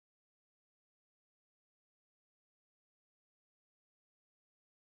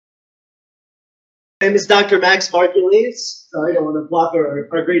My name is Dr. Max Margulies. Sorry, I don't want to block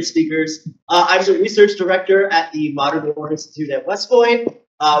our great speakers. I'm the research director at the Modern War Institute at West Point.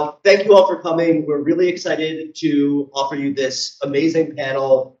 Thank you all for coming. We're really excited to offer you this amazing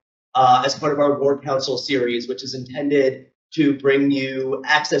panel as part of our War Council series, which is intended to bring you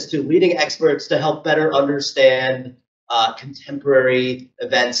access to leading experts to help better understand contemporary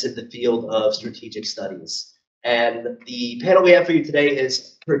events in the field of strategic studies. And the panel we have for you today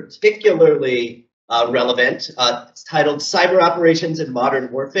is particularly relevant. It's titled Cyber Operations in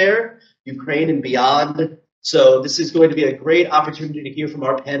Modern Warfare, Ukraine and Beyond. So this is going to be a great opportunity to hear from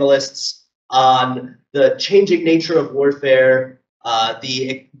our panelists on the changing nature of warfare,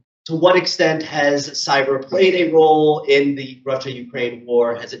 to what extent has cyber played a role in the Russia-Ukraine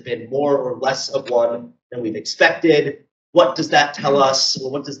war? Has it been more or less of one than we've expected? What does that tell us?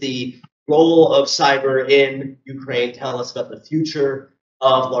 Or what does the role of cyber in Ukraine tell us about the future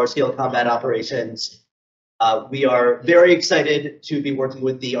of large-scale combat operations? We are very excited to be working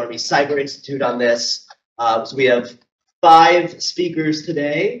with the Army Cyber Institute on this. So we have 5 speakers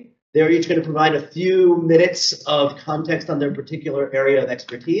today. They're each going to provide a few minutes of context on their particular area of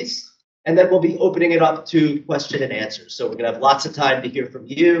expertise, and then we'll be opening it up to question and answers. So we're going to have lots of time to hear from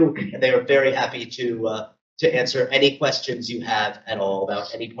you, and they are very happy to answer any questions you have at all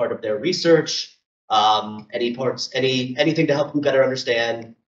about any part of their research, anything to help you better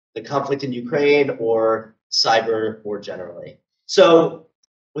understand the conflict in Ukraine or cyber more generally. So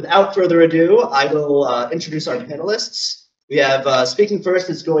without further ado, I will introduce our panelists. We have, speaking first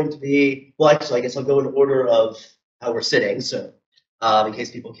is going to be, well, actually, I guess I'll go in order of how we're sitting, so in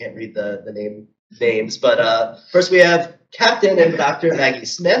case people can't read the names. But first we have Captain and Dr. Maggie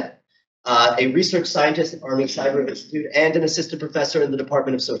Smith, a research scientist at Army Cyber Institute and an assistant professor in the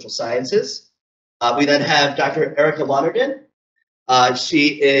Department of Social Sciences. We then have Dr. Erica Lonergan.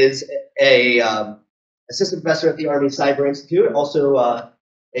 She is a assistant professor at the Army Cyber Institute, also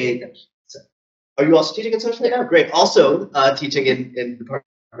are you also teaching in social right now? Great. Also teaching in the Department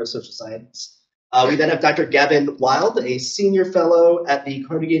of Social Science. We then have Dr. Gavin Wild, a senior fellow at the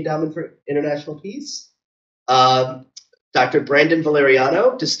Carnegie Endowment for International Peace. Dr. Brandon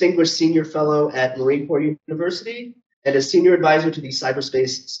Valeriano, distinguished senior fellow at Marine Corps University and a senior advisor to the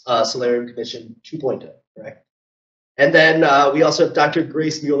Cyberspace Solarium Commission 2.0, correct? And then we also have Dr.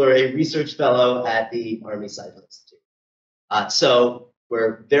 Grace Mueller, a research fellow at the Army Cyber Institute. So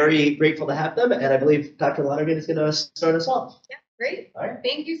we're very grateful to have them, and I believe Dr. Lonergan is going to start us off. Yeah, great. All right.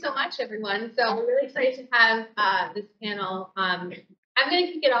 Thank you so much, everyone. So we're really excited to have this panel. I'm going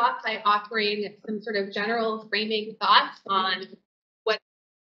to kick it off by offering some sort of general framing thoughts on what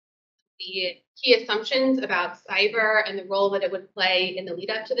the key assumptions about cyber and the role that it would play in the lead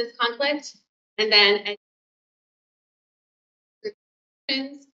up to this conflict, and then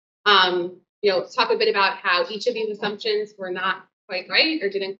talk a bit about how each of these assumptions were not quite right or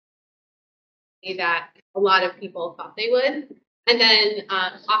didn't say that a lot of people thought they would, and then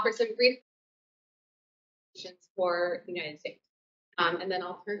offer some brief for the United States. And then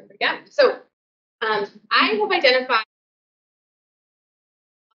I'll turn it over again. So I have identified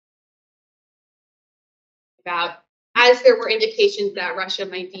about as there were indications that Russia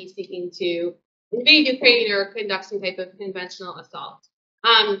might be seeking to invade Ukraine or conduct some type of conventional assault.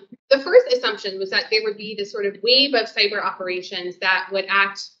 The first assumption was that there would be this sort of wave of cyber operations that would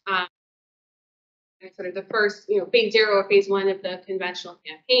act sort of the first, phase 0 or phase 1 of the conventional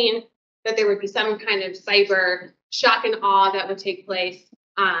campaign, that there would be some kind of cyber shock and awe that would take place.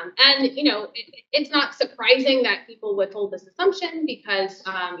 It's not surprising that people would hold this assumption because,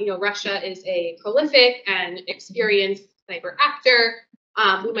 Russia is a prolific and experienced cyber actor.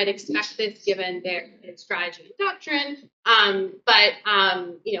 We might expect this given their strategy and doctrine,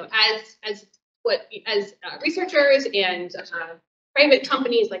 as researchers and private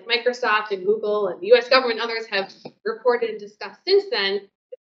companies like Microsoft and Google and the U.S. government and others have reported and discussed since then,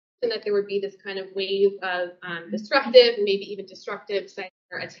 and that there would be this kind of wave of disruptive and maybe even destructive cyber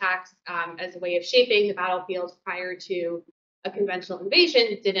attacks as a way of shaping the battlefield prior to a conventional invasion.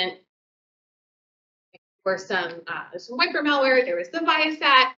 It didn't. There were some wiper malware, there was the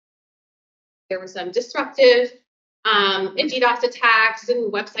Viasat, there were some disruptive DDoS attacks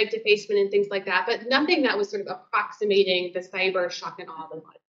and website defacement and things like that, but nothing that was sort of approximating the cyber shock and awe that a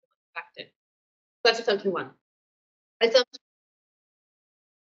lot of people expected. That's assumption 1.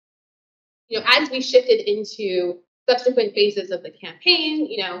 As we shifted into subsequent phases of the campaign,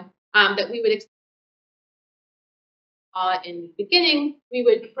 that we would expect in the beginning, we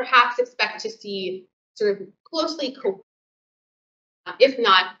would perhaps expect to see sort of closely, if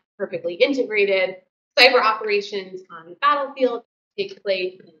not perfectly integrated, cyber operations on the battlefield take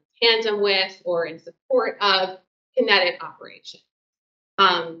place in tandem with or in support of kinetic operations.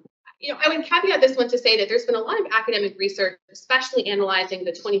 I would caveat this one to say that there's been a lot of academic research, especially analyzing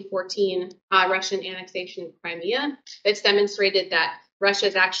the 2014 Russian annexation of Crimea, that's demonstrated that Russia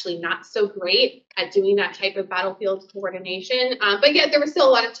is actually not so great at doing that type of battlefield coordination. But yet there was still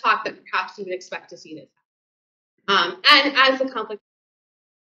a lot of talk that perhaps you would expect to see this. And as the conflict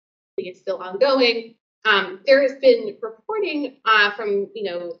is still ongoing, there has been reporting from,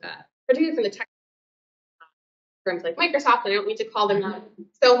 particularly from the tech firms like Microsoft. I don't mean to call them that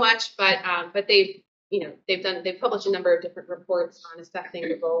so much, but they've published a number of different reports on assessing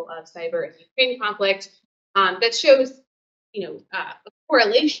the role of cyber in the Ukraine conflict that shows, a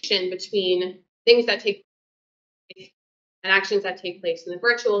correlation between things that take place and actions that take place in the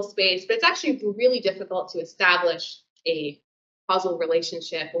virtual space. But it's actually really difficult to establish a causal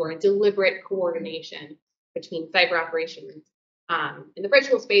relationship or a deliberate coordination between cyber operations in the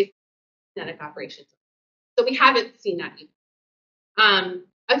virtual space and kinetic operations. So we haven't seen that either.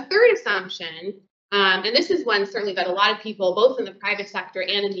 A third assumption, and this is one certainly that a lot of people, both in the private sector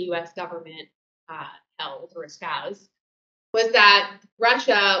and in the US government, held or espoused, was that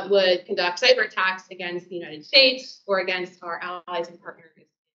Russia would conduct cyber attacks against the United States or against our allies and partners in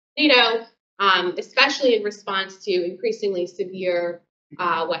NATO, especially in response to increasingly severe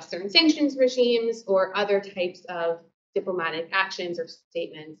Western sanctions regimes or other types of diplomatic actions or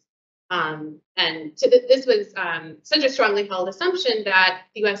statements. And so this was such a strongly held assumption that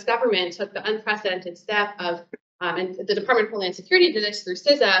the U.S. government took the unprecedented step of, and the Department of Homeland Security did this through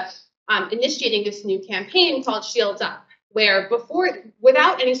CISA, initiating this new campaign called Shields Up, where before,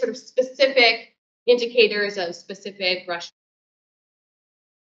 without any sort of specific indicators of specific Russian,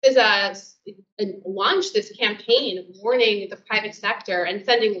 CISA launched this campaign warning the private sector and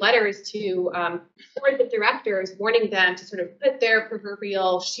sending letters to boards of directors, warning them to sort of put their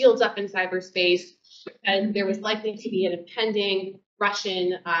proverbial shields up in cyberspace, and there was likely to be an impending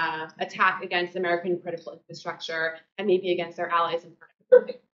Russian attack against American critical infrastructure and maybe against our allies and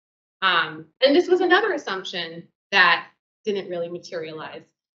partners. And this was another assumption that didn't really materialize.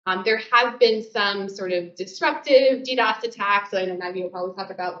 There have been some sort of disruptive DDoS attacks that I know Maggie will probably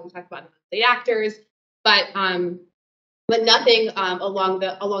talk about when we talk about the actors, but nothing along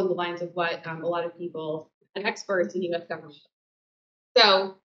the lines of what a lot of people and experts in the U.S. government.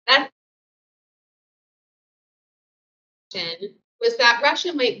 So that was that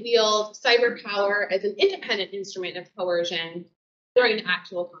Russia might wield cyber power as an independent instrument of coercion during an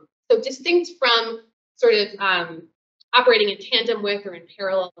actual conflict. So distinct from sort of operating in tandem with or in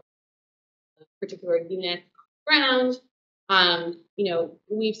parallel with particular units on the ground.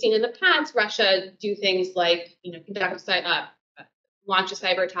 We've seen in the past Russia do things like, launch a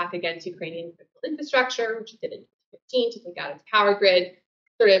cyber attack against Ukrainian critical infrastructure, which it did in 2015 to take out its power grid,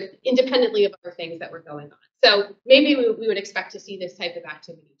 sort of independently of other things that were going on. So maybe we would expect to see this type of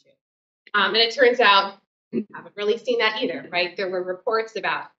activity too. And it turns out we haven't really seen that either, right? There were reports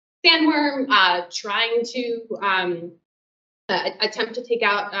about Sandworm trying to attempt to take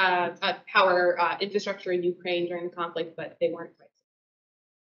out power infrastructure in Ukraine during the conflict, but they weren't quite.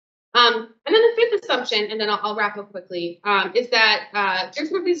 And then the fifth assumption, and then I'll wrap up quickly, is that there's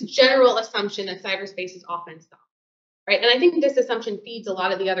sort of this general assumption that cyberspace is often stopped, right? And I think this assumption feeds a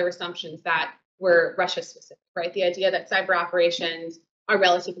lot of the other assumptions that were Russia specific, right? The idea that cyber operations are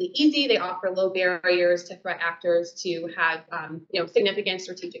relatively easy, they offer low barriers to threat actors to have significant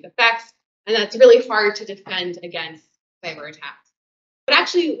strategic effects, and that's really hard to defend against cyber attacks. But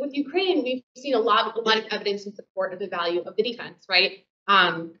actually, with Ukraine, we've seen a lot of evidence in support of the value of the defense, right?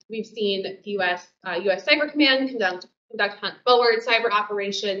 We've seen the U.S. Cyber Command conduct hunt-forward cyber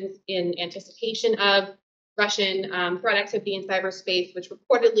operations in anticipation of Russian threat activity in cyberspace, which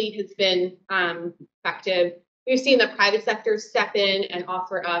reportedly has been effective. We've seen the private sector step in and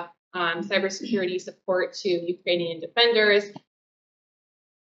offer up cybersecurity support to Ukrainian defenders.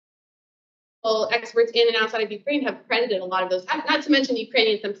 Experts in and outside of Ukraine have credited a lot of those, not to mention the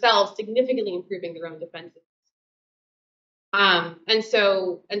Ukrainians themselves, significantly improving their own defenses. And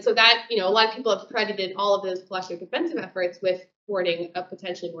so that, a lot of people have credited all of those collective defensive efforts with thwarting a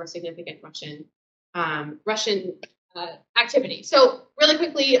potentially more significant Russian activity. So really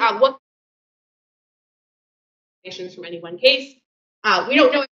quickly, what from any one case? We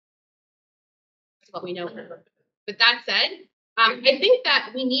don't know what we know, but that said, I think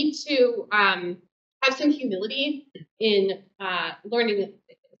that we need to have some humility in learning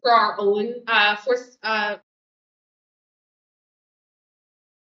for our own force. Not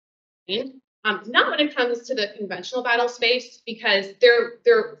when it comes to the conventional battle space, because there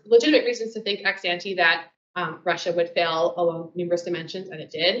are legitimate reasons to think ex ante that Russia would fail along numerous dimensions, and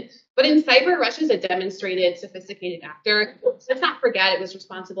it did. But in cyber, Russia is a demonstrated, sophisticated actor. Let's not forget it was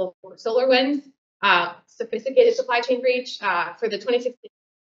responsible for SolarWinds, sophisticated supply chain breach for the 2016.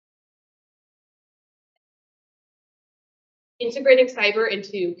 Integrating cyber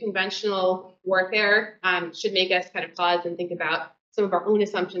into conventional warfare should make us kind of pause and think about some of our own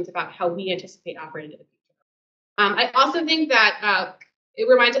assumptions about how we anticipate operating in the future. I also think that it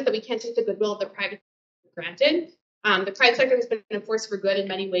reminds us that we can't take the goodwill of the private sector for granted. The private sector has been a force for good in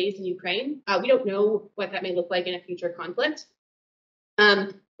many ways in Ukraine. We don't know what that may look like in a future conflict.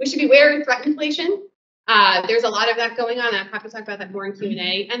 We should be aware of threat inflation. There's a lot of that going on. I'm happy to talk about that more in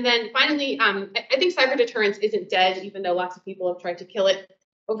Q&A. And then finally, I think cyber deterrence isn't dead, even though lots of people have tried to kill it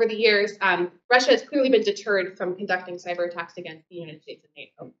over the years. Russia has clearly been deterred from conducting cyber attacks against the United States and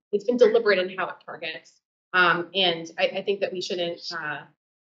NATO. It's been deliberate in how it targets. And I think that we shouldn't,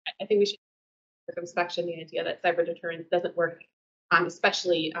 I think we should circumspection the idea that cyber deterrence doesn't work,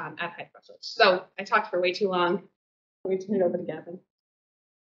 especially at high thresholds. So I talked for way too long. Let me turn it over to Gavin.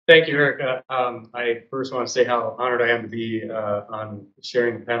 Thank you, Erica. I first want to say how honored I am to be on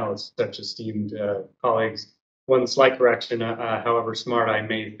sharing the panel with such esteemed colleagues. One slight correction, however smart I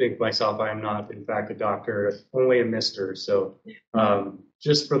may think myself, I am not, in fact, a doctor, only a mister. So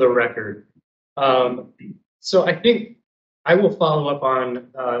just for the record. So I think I will follow up on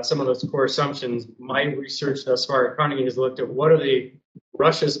some of those core assumptions. My research thus far at Carnegie has looked at what are the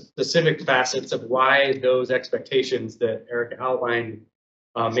Russia-specific facets of why those expectations that Erica outlined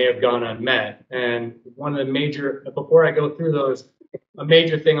may have gone unmet. And one of the major, before I go through those, a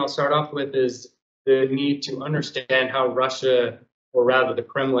major thing I'll start off with is the need to understand how Russia, or rather the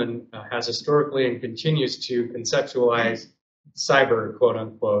Kremlin, has historically and continues to conceptualize cyber, quote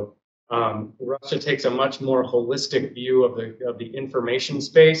unquote. Russia takes a much more holistic view of the information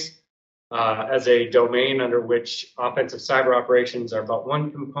space as a domain under which offensive cyber operations are but one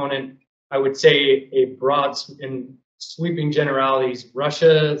component. I would say a broad, in sweeping generalities,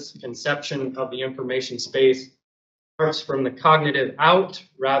 Russia's conception of the information space starts from the cognitive out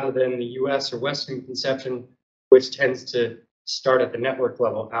rather than the US or Western conception, which tends to start at the network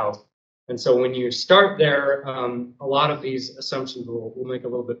level out. And so when you start there, a lot of these assumptions will make a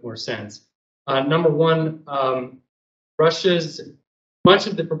little bit more sense. Number one, much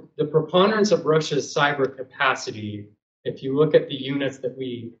of the preponderance of Russia's cyber capacity, if you look at the units that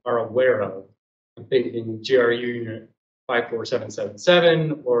we are aware of, I'm thinking GRU unit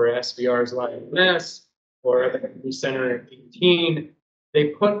 54777 or SVR's LIMS or the Center 18, they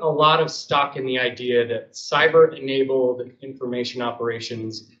put a lot of stock in the idea that cyber-enabled information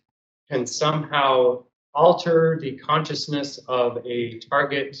operations can somehow alter the consciousness of a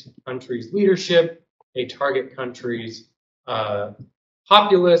target country's leadership, a target country's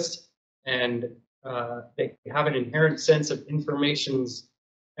populace, and they have an inherent sense of information's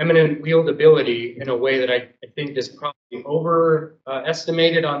eminent wieldability in a way that I think is probably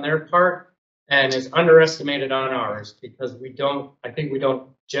overestimated on their part and is underestimated on ours, because I think we don't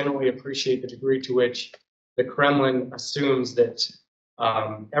generally appreciate the degree to which the Kremlin assumes that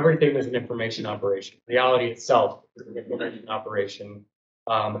everything is an information operation. Reality itself is an information operation,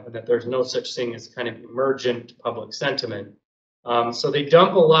 and that there's no such thing as kind of emergent public sentiment. So they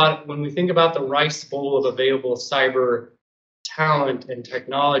dump a lot. When we think about the rice bowl of available cyber talent and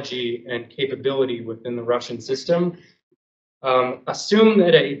technology and capability within the Russian system, assume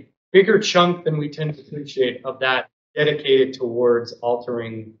that a bigger chunk than we tend to appreciate of that dedicated towards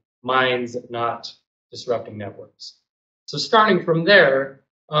altering minds, not disrupting networks. So starting from there,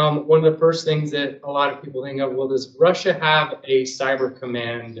 one of the first things that a lot of people think of, well, does Russia have a cyber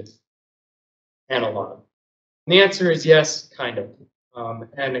command analog? And the answer is yes, kind of.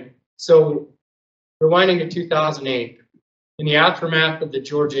 And so rewinding to 2008, in the aftermath of the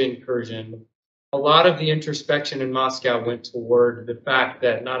Georgia incursion, a lot of the introspection in Moscow went toward the fact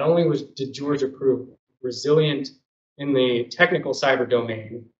that not only did Georgia prove resilient in the technical cyber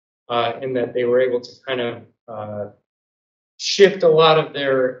domain, in that they were able to kind of shift a lot of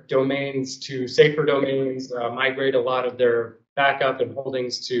their domains to safer domains, migrate a lot of their backup and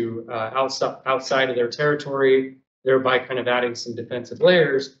holdings to outside of their territory, thereby kind of adding some defensive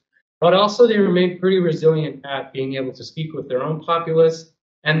layers. But also they remained pretty resilient at being able to speak with their own populace,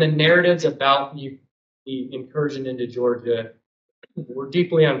 and the narratives about the incursion into Georgia were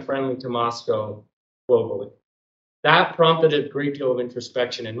deeply unfriendly to Moscow globally. That prompted a great deal of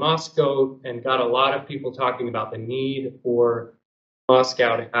introspection in Moscow and got a lot of people talking about the need for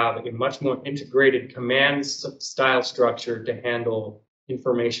Moscow to have a much more integrated command style structure to handle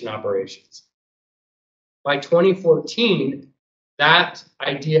information operations. By 2014, that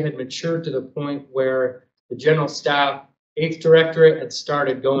idea had matured to the point where the General Staff, 8th Directorate had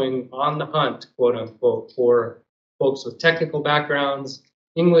started going on the hunt, quote unquote, for folks with technical backgrounds,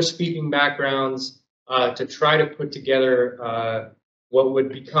 English-speaking backgrounds, to try to put together what would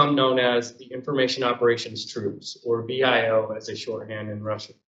become known as the Information Operations Troops, or VIO as a shorthand in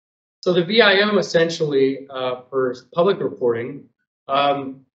Russian. So the VIO essentially, for public reporting,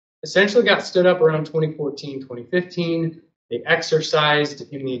 essentially got stood up around 2014, 2015. They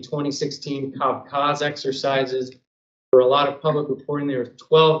exercised in the 2016 Kavkaz exercises. For a lot of public reporting, there were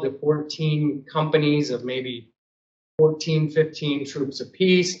 12 to 14 companies of maybe 14, 15 troops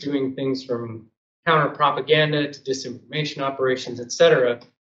apiece, doing things from counter-propaganda to disinformation operations, etc.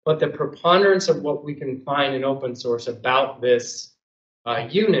 But the preponderance of what we can find in open source about this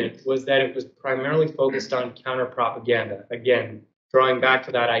unit was that it was primarily focused on counter-propaganda. Again, drawing back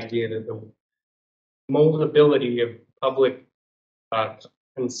to that idea that the moldability of public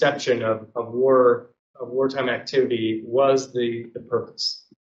conception of wartime activity was the purpose.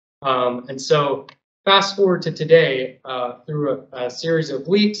 And so fast forward to today, through a series of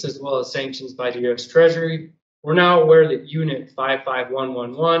leaks as well as sanctions by the US Treasury, we're now aware that Unit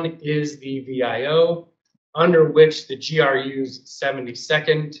 55111 is the VIO, under which the GRU's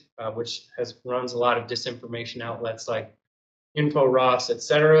 72nd, which runs a lot of disinformation outlets like InfoRoss,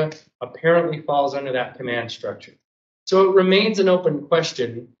 etc., apparently falls under that command structure. So it remains an open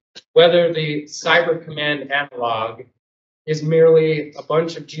question whether the Cyber Command analog is merely a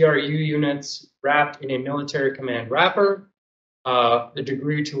bunch of GRU units wrapped in a military command wrapper, the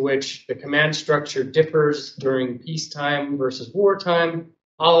degree to which the command structure differs during peacetime versus wartime.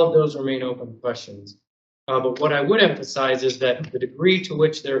 All of those remain open questions. But what I would emphasize is that the degree to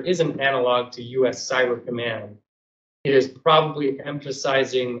which there is an analog to US Cyber Command, it is probably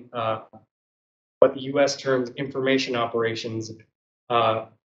emphasizing what the US terms information operations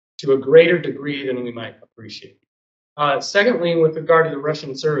to a greater degree than we might appreciate. Secondly, with regard to the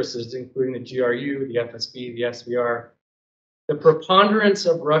Russian services, including the GRU, the FSB, the SVR, the preponderance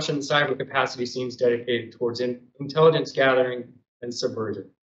of Russian cyber capacity seems dedicated towards intelligence gathering and subversion.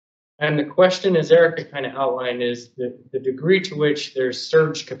 And the question, as Erica kind of outlined, is the degree to which there's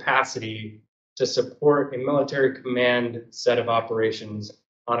surge capacity to support a military command set of operations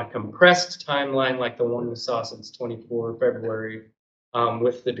on a compressed timeline like the one we saw since 24 February,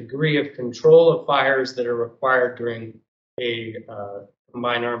 with the degree of control of fires that are required during a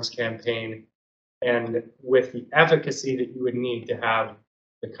combined arms campaign, and with the efficacy that you would need to have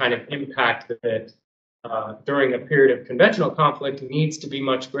the kind of impact that during a period of conventional conflict needs to be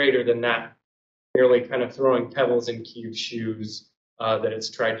much greater than that, merely kind of throwing pebbles in Kiev's shoes that it's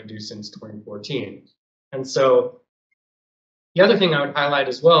tried to do since 2014. And so the other thing I would highlight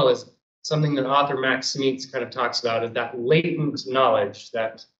as well is something that author Max Smeets kind of talks about, is that latent knowledge,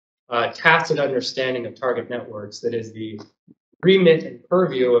 that tacit understanding of target networks that is the remit and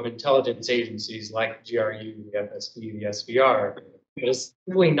purview of intelligence agencies like GRU, the FSB, the SVR. It is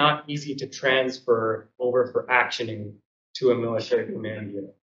simply not easy to transfer over for actioning to a military command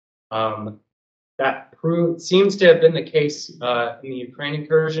unit. That seems to have been the case in the Ukraine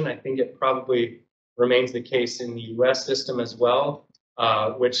incursion. I think it probably remains the case in the US system as well,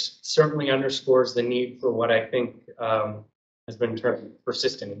 which certainly underscores the need for what I think has been termed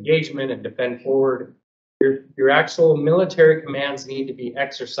persistent engagement and defend forward. Your actual military commands need to be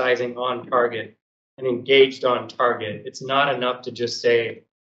exercising on target and engaged on target. It's not enough to just say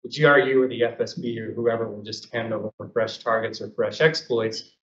the GRU or the FSB or whoever will just hand over fresh targets or fresh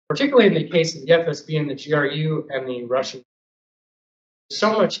exploits, particularly in the case of the FSB and the GRU and the Russian.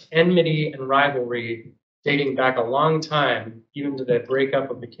 So much enmity and rivalry dating back a long time, even to the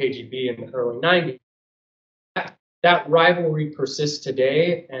breakup of the KGB in the early 90s. That rivalry persists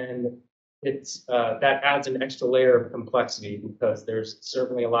today, and it's that adds an extra layer of complexity, because there's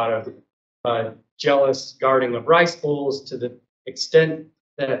certainly a lot of jealous guarding of rice bowls, to the extent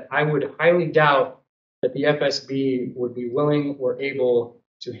that I would highly doubt that the FSB would be willing or able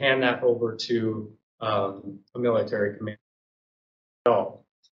to hand that over to a military command at all.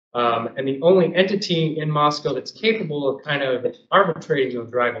 And the only entity in Moscow that's capable of kind of arbitrating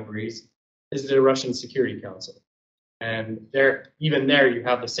those rivalries is the Russian Security Council. And even there, you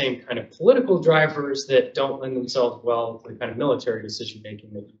have the same kind of political drivers that don't lend themselves well to the kind of military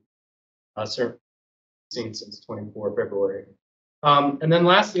decision-making that you've certainly seen since 24 February. And then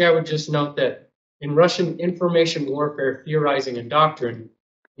lastly, I would just note that in Russian information warfare theorizing and doctrine,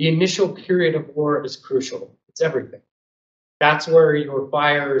 the initial period of war is crucial. It's everything. That's where your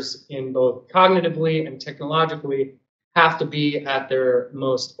fires in both cognitively and technologically have to be at their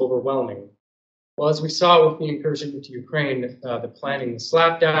most overwhelming. Well, as we saw with the incursion into Ukraine, the planning was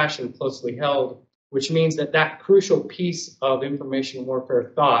slapdash and closely held. which means that that crucial piece of information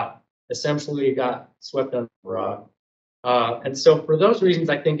warfare thought essentially got swept under the rug. And so for those reasons,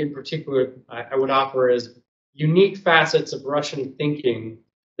 I think in particular, I would offer as unique facets of Russian thinking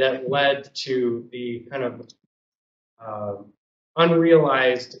that led to the kind of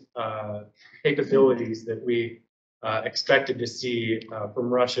unrealized capabilities that we expected to see from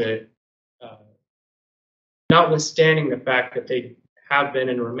Russia, notwithstanding the fact that they have been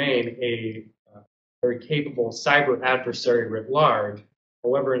and remain a very capable cyber adversary writ large.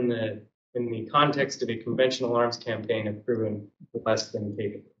 However, in the context of a conventional arms campaign, have proven less than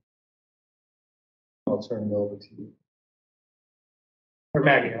capable. I'll turn it over to you. Or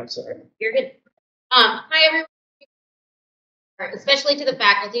Maggie, I'm sorry. You're good. Hi, everyone. Especially to the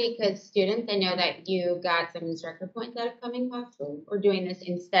faculty, because students, I know that you got some instructor points out of coming possible or doing this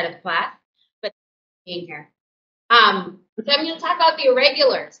instead of class, but being here. So I'm going to talk about the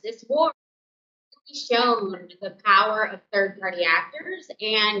irregulars. This war has shown the power of third-party actors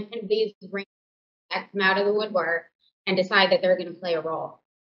and kind of these rings that come out of the woodwork and decide that they're going to play a role.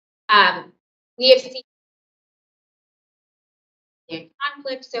 We have seen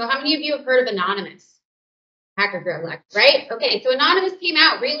conflict. So how many of you have heard of Anonymous? Hacker group, right? Okay, so Anonymous came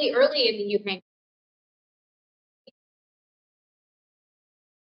out really early in the Ukraine.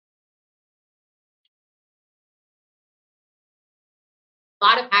 A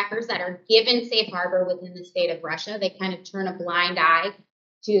lot of hackers that are given safe harbor within the state of Russia, they kind of turn a blind eye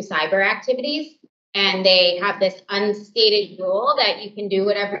to cyber activities. And they have this unstated rule that you can do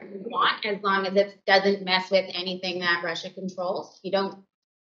whatever you want as long as it doesn't mess with anything that Russia controls. If you don't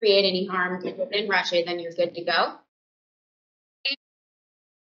create any harm within Russia, then you're good to go. And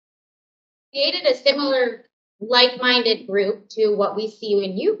created a similar like-minded group to what we see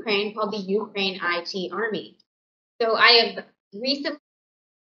in Ukraine called the Ukraine IT Army. So I have recently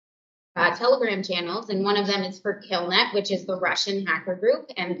Telegram channels, and one of them is for Killnet, which is the Russian hacker group.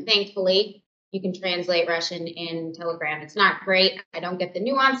 And thankfully, you can translate Russian in Telegram. It's not great. I don't get the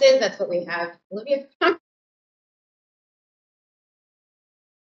nuances. That's what we have. Olivia?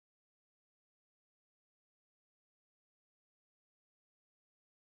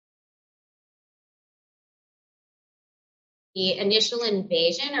 The initial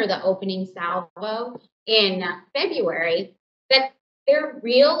invasion or the opening salvo in February, that their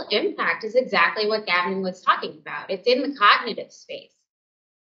real impact is exactly what Gavin was talking about. It's in the cognitive space.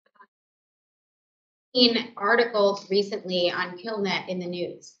 In articles recently on Killnet in the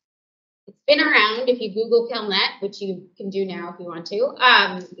news. It's been around. If you Google Killnet, which you can do now if you want to,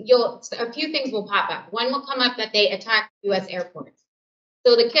 a few things will pop up. One will come up that they attacked U.S. airports.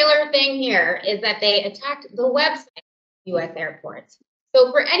 So the killer thing here is that they attacked the website of U.S. airports.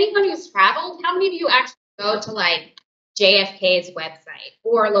 So for anyone who's traveled, how many of you actually go to like JFK's website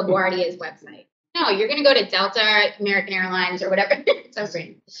or LaGuardia's website? No, you're going to go to Delta, American Airlines, or whatever. So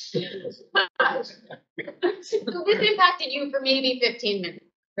great. So this impacted you for maybe 15 minutes,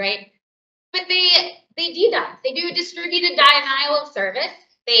 right? But they DDoS. They do a distributed denial of service.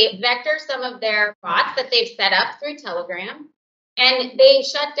 They vector some of their bots that they've set up through Telegram, and they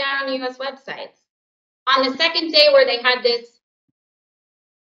shut down U.S. websites. On the second day where they had this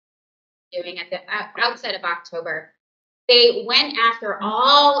doing at the outset of October, they went after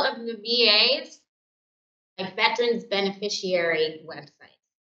all of the VAs, like veterans beneficiary websites.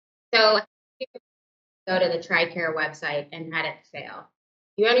 So go to the TRICARE website and had it fail.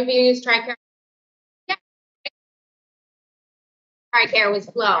 You any of you use TRICARE? Yeah. TRICARE was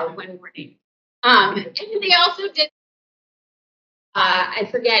slow one morning. And they also did, I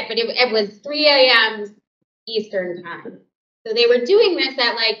forget, but it was 3 a.m. Eastern time. So they were doing this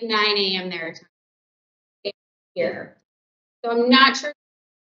at like 9 a.m. their time here. So I'm not sure.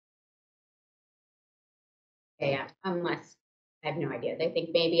 Yeah, unless I have no idea. They think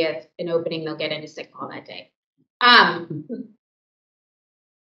maybe at an opening they'll get into sick call that day.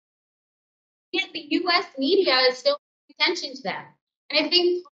 Yet the U.S. media is still paying attention to them. And I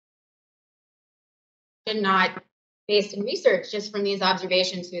think not based in research, just from these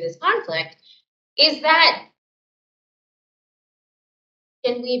observations through this conflict, is that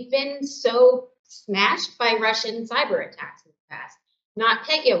and we've been so smashed by Russian cyber attacks in the past.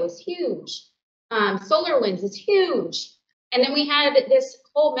 NotPetya was huge. SolarWinds is huge. And then we had this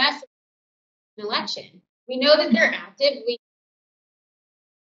whole mess of an election. We know that they're active. We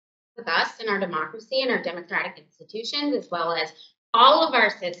with us and our democracy and our democratic institutions, as well as all of our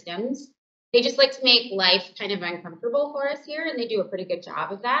systems. They just like to make life kind of uncomfortable for us here, and they do a pretty good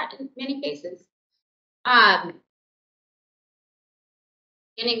job of that in many cases.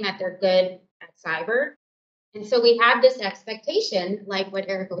 Beginning that they're good at cyber. And so we have this expectation, like what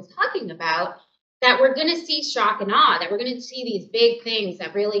Erica was talking about, that we're going to see shock and awe, that we're going to see these big things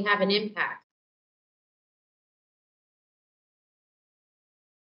that really have an impact.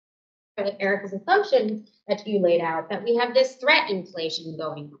 Erica's assumption that you laid out, that we have this threat inflation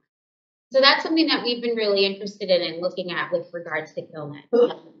going on. So that's something that we've been really interested in and looking at with regards to KillNet.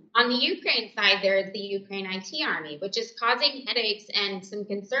 On the Ukraine side, there is the Ukraine IT Army, which is causing headaches and some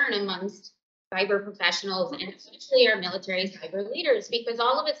concern amongst cyber professionals and especially our military cyber leaders, because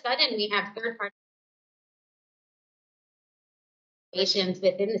all of a sudden we have third-party organizations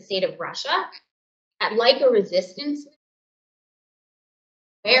within the state of Russia, like a resistance,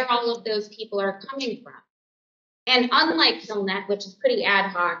 where all of those people are coming from. And unlike KillNet, which is pretty ad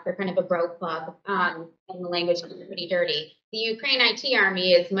hoc, they're kind of a broke club, and the language is pretty dirty, the Ukraine IT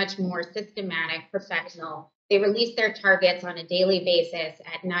Army is much more systematic, professional. They release their targets on a daily basis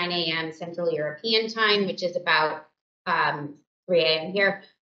at 9 a.m. Central European time, which is about 3 a.m. here.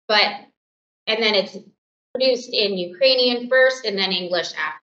 And then it's produced in Ukrainian first and then English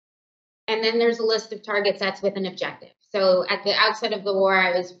after. And then there's a list of targets that's with an objective. So at the outset of the war,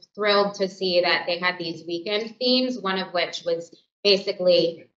 I was thrilled to see that they had these weekend themes, one of which was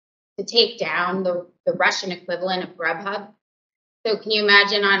basically to take down the Russian equivalent of Grubhub. So can you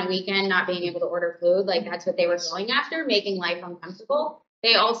imagine on a weekend not being able to order food? Like that's what they were going after, making life uncomfortable.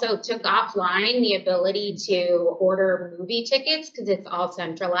 They also took offline the ability to order movie tickets because it's all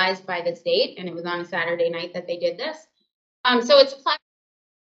centralized by the state. And it was on a Saturday night that they did this. So it's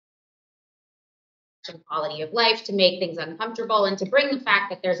a quality of life to make things uncomfortable and to bring the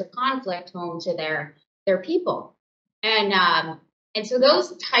fact that there's a conflict home to their people. And so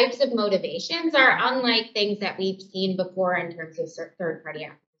those types of motivations are unlike things that we've seen before in terms of third-party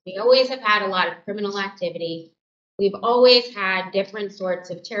actors. We always have had a lot of criminal activity. We've always had different sorts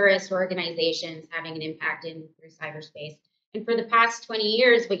of terrorist organizations having an impact through cyberspace. And for the past 20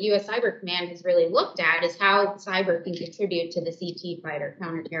 years, what U.S. Cyber Command has really looked at is how cyber can contribute to the CT fight or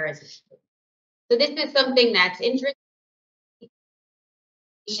counterterrorism. So this is something that's interesting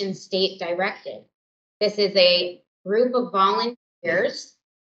and state directed. This is a group of volunteers.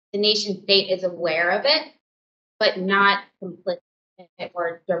 The nation state is aware of it, but not complicit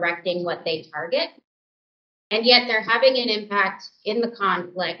or directing what they target. And yet they're having an impact in the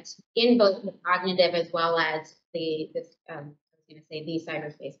conflict in both the cognitive as well as the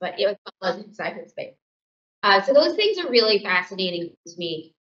cyberspace, but it was in cyberspace. So those things are really fascinating to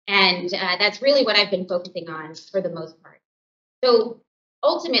me. And that's really what I've been focusing on for the most part. So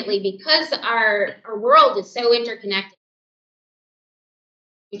ultimately, because our world is so interconnected,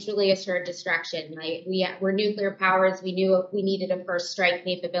 mutually assured destruction, right? We're nuclear powers. We knew we needed a first strike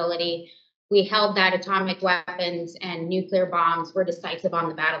capability. We held that atomic weapons and nuclear bombs were decisive on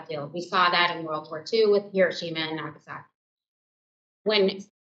the battlefield. We saw that in World War II with Hiroshima and Nagasaki. When it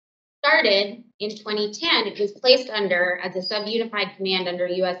started in 2010, it was placed as a sub-unified command under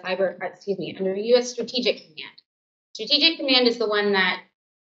U.S. Strategic Command. Strategic Command is the one that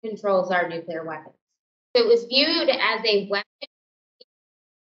controls our nuclear weapons. So it was viewed as a weapon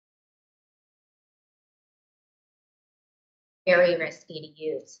very risky to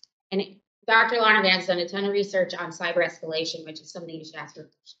use. And Dr. Lonovan's done a ton of research on cyber escalation, which is something you should ask her.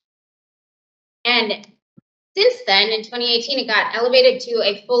 And since then, in 2018, it got elevated to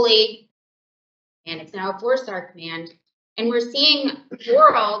a and it's now a 4-star command. And we're seeing the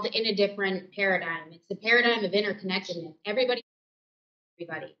world in a different paradigm. It's the paradigm of interconnectedness. Everybody.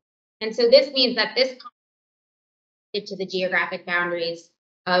 And so this means that this comes to the geographic boundaries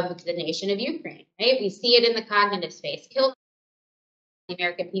of the nation of Ukraine, right? We see it in the cognitive space. Kill the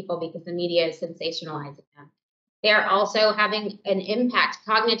American people because the media is sensationalizing them. They're also having an impact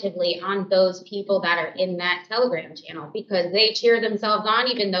cognitively on those people that are in that Telegram channel because they cheer themselves on,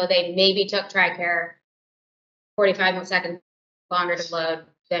 even though they maybe took TRICARE 45 seconds longer to load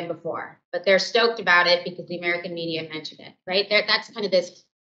than before. But they're stoked about it because the American media mentioned it, right? That's kind of this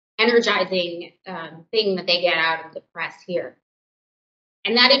energizing thing that they get out of the press here.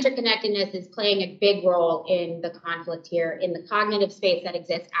 And that interconnectedness is playing a big role in the conflict here, in the cognitive space that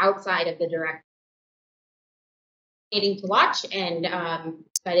exists outside of the direct. Needing to watch and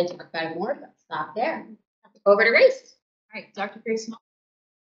excited to talk about it more, but stop there. Over to Grace. All right, Dr. Grace.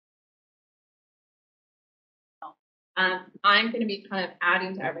 I'm going to be kind of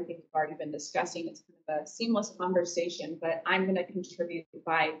adding to everything we've already been discussing. It's kind of a seamless conversation, but I'm going to contribute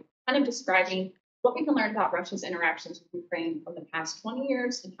by kind of describing what we can learn about Russia's interactions with Ukraine over the past 20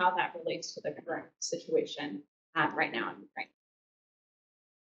 years and how that relates to the current situation right now in Ukraine.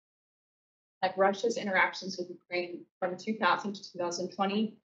 Like Russia's interactions with Ukraine from 2000 to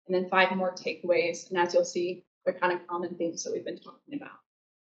 2020, and then 5 more takeaways. And as you'll see, they're kind of common themes that we've been talking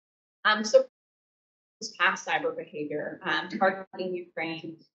about. So past cyber behavior, targeting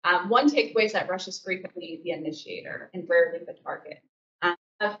Ukraine. One takeaway is that Russia is frequently the initiator and rarely the target.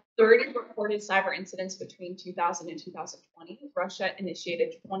 Of 30 reported cyber incidents between 2000 and 2020, Russia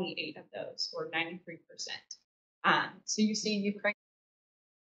initiated 28 of those, or 93%. So you see Ukraine.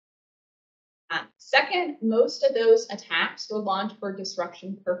 Second, most of those attacks were launched for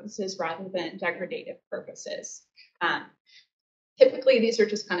disruption purposes rather than degradative purposes. Typically, these are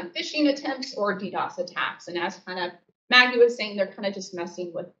just kind of phishing attempts or DDoS attacks. And as kind of Maggie was saying, they're kind of just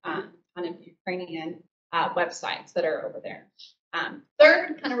messing with kind of Ukrainian websites that are over there.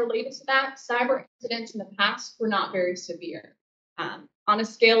 Third, kind of related to that, cyber incidents in the past were not very severe. On a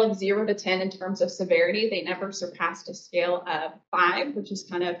scale of 0 to 10 in terms of severity, they never surpassed a scale of 5, which is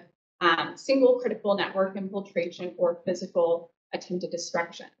kind of single critical network infiltration or physical attempted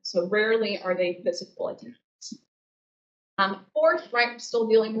destruction. So rarely are they physical attacks. Fourth, right, we're still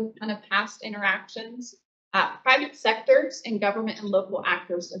dealing with kind of past interactions. Private sectors and government and local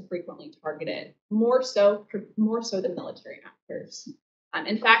actors are frequently targeted, more so than military actors.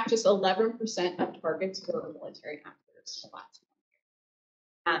 In fact, just 11% of targets were military actors in the last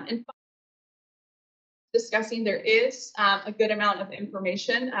 1 year. And discussing, there is a good amount of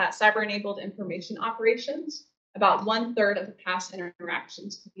information, cyber-enabled information operations. About 1/3 of the past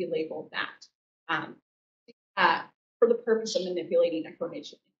interactions could be labeled that for the purpose of manipulating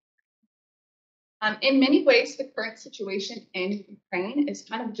information. In many ways, the current situation in Ukraine is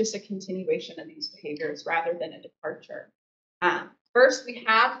kind of just a continuation of these behaviors rather than a departure. First, we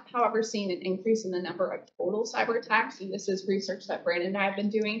have, however, seen an increase in the number of total cyber attacks, and this is research that Brandon and I have been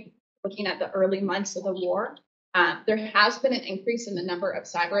doing, looking at the early months of the war. There has been an increase in the number of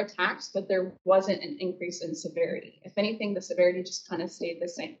cyber attacks, but there wasn't an increase in severity. If anything, the severity just kind of stayed the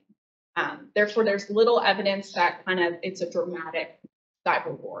same. Therefore, there's little evidence that kind of it's a dramatic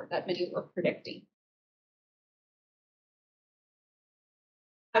cyber war that many were predicting.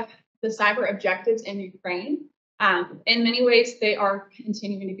 The cyber objectives in Ukraine, in many ways, they are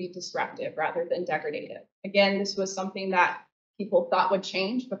continuing to be disruptive rather than degradative. Again, this was something that people thought would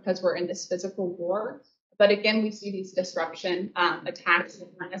change because we're in this physical war. But again, we see these disruption attacks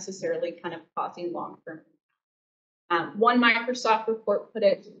not necessarily kind of causing long-term impact. One Microsoft report put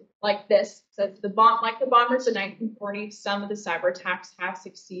it like this: says like the bombers in 1940s, some of the cyber attacks have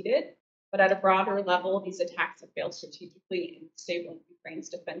succeeded, but at a broader level, these attacks have failed strategically and stabilizing Ukraine's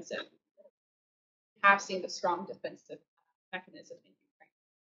defensive. We have seen the strong defensive mechanism in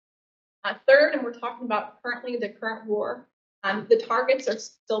Ukraine. Third, and we're talking about currently the current war, the targets are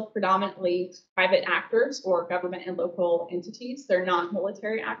still predominantly private actors or government and local entities. They're not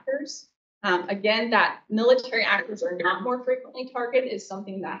military actors. Again, that military actors are not more frequently targeted is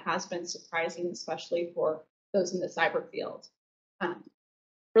something that has been surprising, especially for those in the cyber field.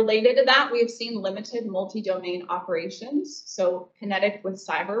 Related to that, we have seen limited multi-domain operations. So kinetic with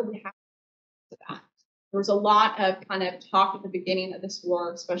cyber, we have that. There was a lot of kind of talk at the beginning of this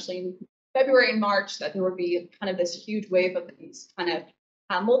war, especially in February and March, that there would be kind of this huge wave of these kind of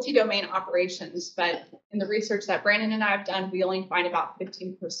multi-domain operations. But in the research that Brandon and I have done, we only find about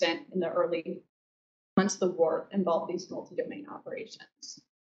 15% in the early months of the war involve these multi-domain operations.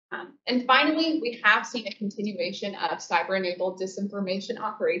 And finally, we have seen a continuation of cyber-enabled disinformation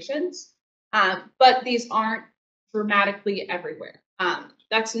operations, but these aren't dramatically everywhere.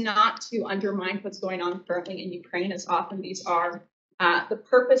 That's not to undermine what's going on currently in Ukraine, as often these are. The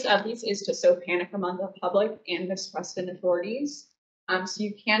purpose of these is to sow panic among the public and mistrust in authorities. So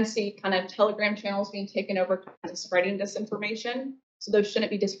you can see kind of Telegram channels being taken over, kind of spreading disinformation. So those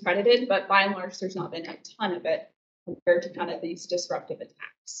shouldn't be discredited, but by and large, there's not been a ton of it compared to kind of these disruptive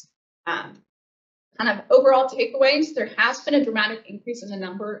attacks. Kind of overall takeaways, there has been a dramatic increase in the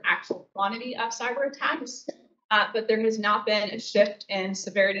number, actual quantity of cyber attacks, but there has not been a shift in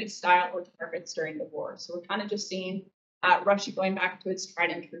severity, style, or targets during the war. So we're kind of just seeing Russia going back to its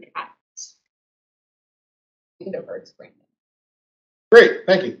tried and true tactics. Great,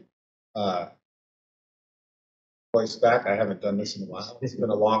 thank you. Voice back. I haven't done this in a while. It's been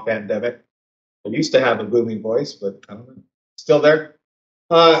a long pandemic. I used to have a booming voice, but I don't know. Still there.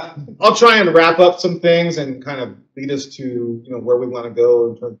 I'll try and wrap up some things and kind of lead us to where we want to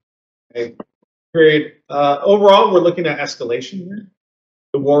go in terms of period. Overall, we're looking at escalation here.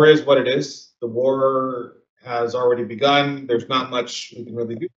 The war is what it is. The war has already begun. There's not much we can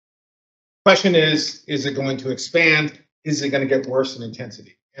really do. Question is it going to expand? Is it going to get worse in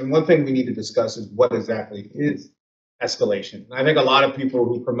intensity? And one thing we need to discuss is what exactly is escalation. And I think a lot of people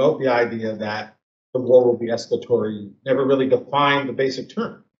who promote the idea that the war will be escalatory never really define the basic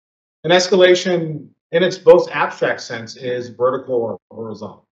term. And escalation, in its most abstract sense, is vertical or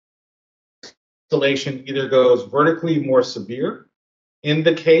horizontal. escalation either goes vertically more severe in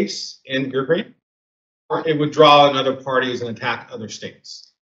the case in Ukraine, or it would draw in other parties and attack other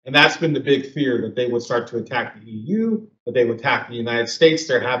states. And that's been the big fear, that they would start to attack the EU, that they would attack the United States.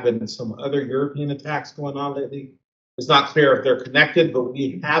 There have been some other European attacks going on lately. It's not clear if they're connected, but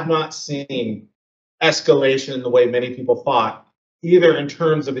we have not seen escalation in the way many people thought, either in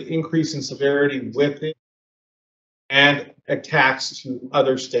terms of the increase in severity with it and attacks to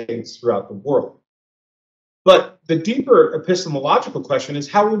other states throughout the world. But the deeper epistemological question is,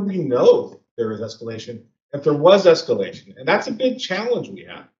 how would we know there is escalation if there was escalation? And that's a big challenge we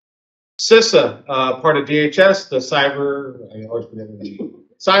have. CISA, part of DHS, the cyber, I always forget the name,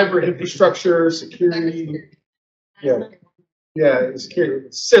 cyber infrastructure security. Security.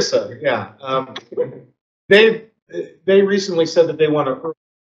 CISA, they recently said that they want to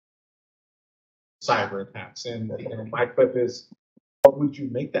cyber attacks, and my clip is, what would you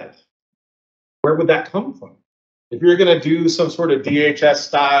make that? Where would that come from? If you're going to do some sort of DHS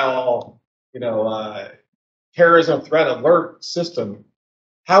style, terrorism threat alert system,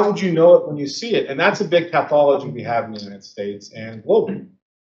 how would you know it when you see it? And that's a big pathology we have in the United States and globally.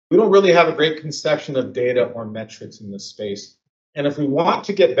 We don't really have a great conception of data or metrics in this space. And if we want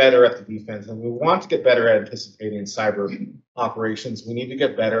to get better at the defense and we want to get better at anticipating cyber operations, we need to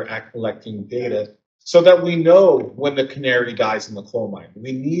get better at collecting data so that we know when the canary dies in the coal mine.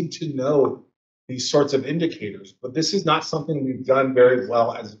 We need to know these sorts of indicators, but this is not something we've done very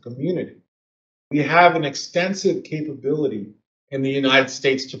well as a community. We have an extensive capability in the United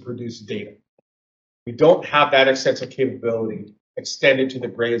States to produce data. We don't have that extensive capability extended to the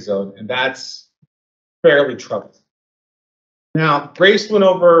gray zone, and that's fairly troubling. Now, Grace went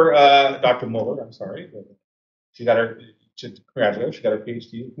over, Dr. Muller, I'm sorry, she got her, congratulations, she got her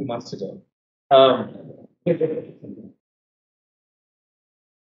PhD a few months ago.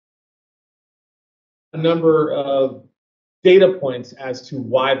 A number of data points as to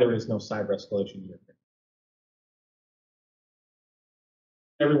why there is no cyber escalation here.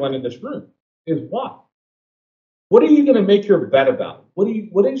 Everyone in this room is why. What are you going to make your bet about? What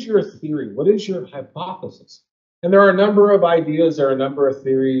is your theory? What is your hypothesis? And there are a number of ideas, there are a number of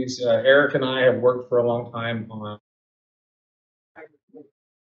theories. Eric and I have worked for a long time on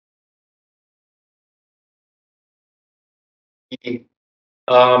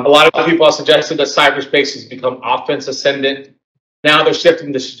a lot of people have suggested that cyberspace has become offense ascendant. Now they're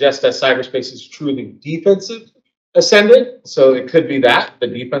shifting to suggest that cyberspace is truly defensive ascendant. So it could be that the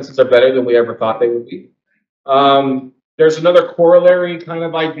defenses are better than we ever thought they would be. There's another corollary kind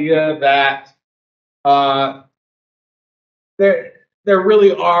of idea that there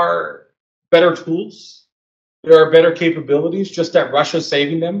really are better tools. There are better capabilities, just that Russia's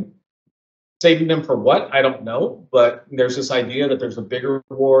saving them. Saving them for what? I don't know. But there's this idea that there's a bigger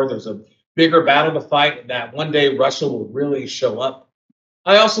war, there's a bigger battle to fight, that one day Russia will really show up.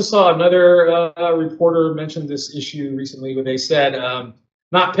 I also saw another reporter mention this issue recently where they said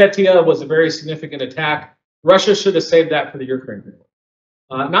NotPetya was a very significant attack. Russia should have saved that for the Ukraine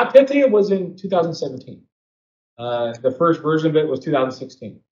war. NotPetya was in 2017. The first version of it was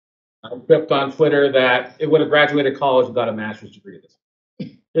 2016. I clipped on Twitter that it would have graduated college and got a master's degree at this.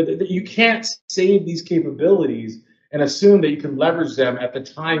 You can't save these capabilities and assume that you can leverage them at the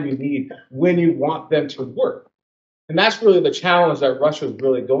time you need when you want them to work. And that's really the challenge that Russia is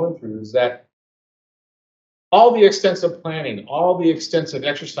really going through, is that all the extensive planning, all the extensive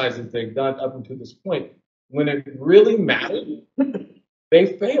exercises they've done up until this point, when it really mattered,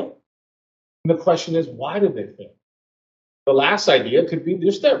 they failed. And the question is, why did they fail? The last idea could be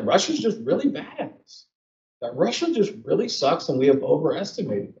just that Russia's just really bad at this. That Russia just really sucks and we have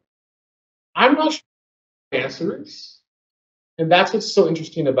overestimated it. I'm not sure what the answer is. And that's what's so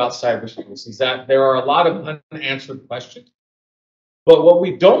interesting about cyberspace, is that there are a lot of unanswered questions. But what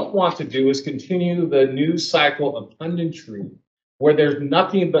we don't want to do is continue the news cycle of punditry where there's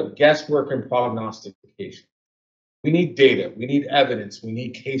nothing but guesswork and prognostication. We need data, we need evidence, we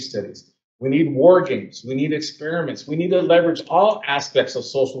need case studies, we need war games, we need experiments, we need to leverage all aspects of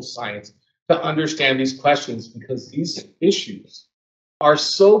social science to understand these questions, because these issues are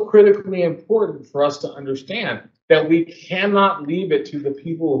so critically important for us to understand that we cannot leave it to the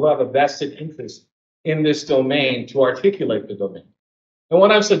people who have a vested interest in this domain to articulate the domain. And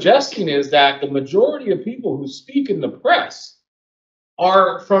what I'm suggesting is that the majority of people who speak in the press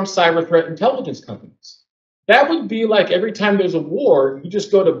are from cyber threat intelligence companies. That would be like every time there's a war, you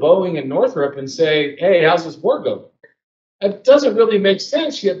just go to Boeing and Northrop and say, hey, how's this war going? It doesn't really make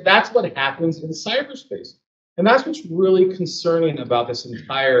sense, yet that's what happens in cyberspace. And that's what's really concerning about this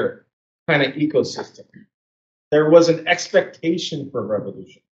entire kind of ecosystem. There was an expectation for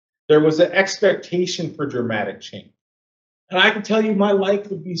revolution. there was an expectation for dramatic change. And I can tell you my life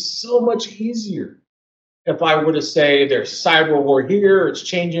would be so much easier if I were to say there's cyber war here, it's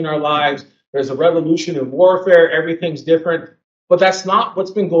changing our lives, there's a revolution in warfare, everything's different. But that's not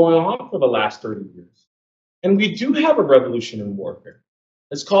what's been going on for the last 30 years. And we do have a revolution in warfare.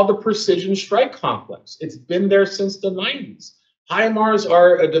 It's called the precision strike complex. It's been there since the 90s. HIMARS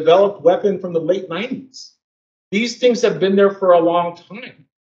are a developed weapon from the late 90s. These things have been there for a long time.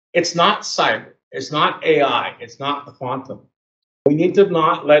 It's not cyber. It's not AI. It's not quantum. We need to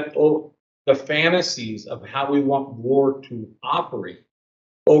not let the fantasies of how we want war to operate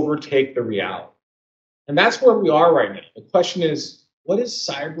overtake the reality. And that's where we are right now. The question is, what is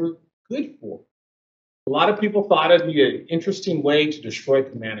cyber good for? A lot of people thought it'd be an interesting way to destroy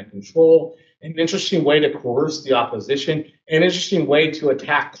command and control, an interesting way to coerce the opposition, an interesting way to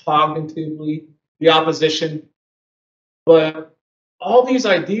attack cognitively the opposition. But all these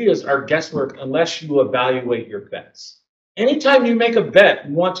ideas are guesswork unless you evaluate your bets. Anytime you make a bet,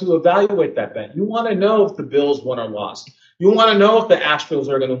 you want to evaluate that bet. You want to know if the Bills won or lost. You want to know if the Astros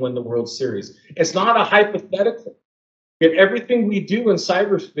are going to win the World Series. It's not a hypothetical. Yet everything we do in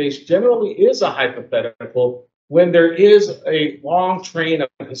cyberspace generally is a hypothetical when there is a long train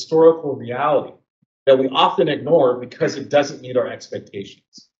of historical reality that we often ignore because it doesn't meet our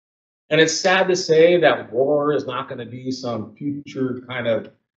expectations. And it's sad to say that war is not going to be some future kind of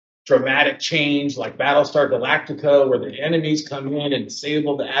dramatic change like Battlestar Galactica where the enemies come in and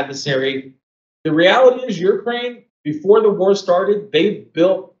disable the adversary. The reality is Ukraine, before the war started, they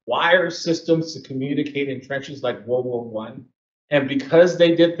built wire systems to communicate in trenches like World War I. And because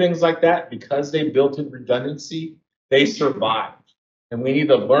they did things like that, because they built in redundancy, they survived. And we need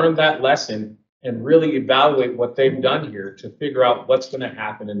to learn that lesson and really evaluate what they've done here to figure out what's going to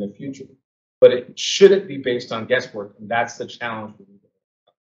happen in the future. But it shouldn't be based on guesswork, and that's the challenge we need to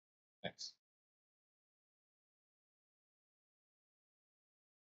overcome. Thanks.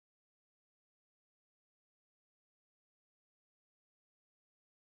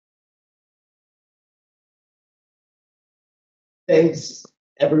 Thanks,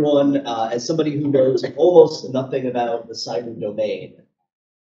 everyone. As somebody who knows almost nothing about the cyber domain,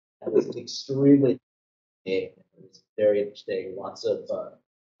 that was extremely it was very interesting. Lots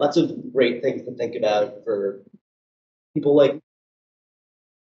of great things to think about for people like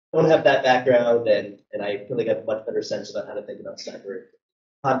don't have that background, and I feel like I have a much better sense about how to think about cyber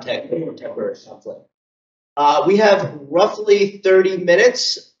content and contemporary conflict. We have roughly 30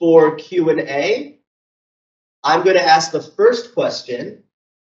 minutes for Q&A. I'm going to ask the first question,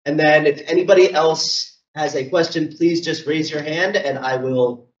 and then if anybody else has a question, please just raise your hand and I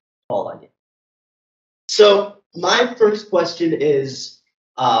will call on you. So my first question is,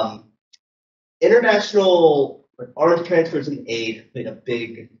 international arms transfers and aid played a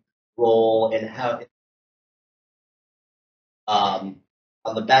big role in how, on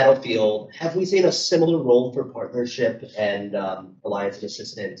the battlefield. Have we seen a similar role for partnership and alliance and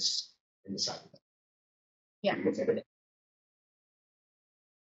assistance in the cyber? Yeah.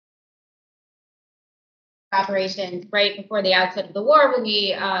 Operations right before the outset of the war, when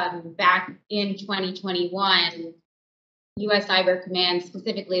we back in 2021, U.S. Cyber Command,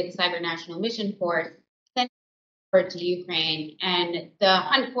 specifically the Cyber National Mission Force, sent support to Ukraine, and the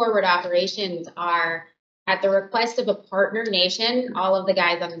hunt forward operations are at the request of a partner nation. All of the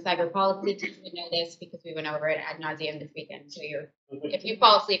guys on the cyber policy team would know this because we went over it ad nauseum this weekend. So if you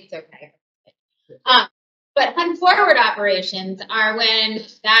fall asleep, it's okay. But hunt forward operations are when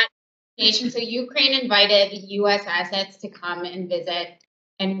that nation, so Ukraine invited U.S. assets to come and visit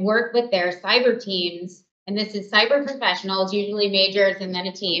and work with their cyber teams. And this is cyber professionals, usually majors and then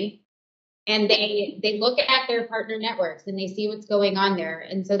a team. And they look at their partner networks and they see what's going on there.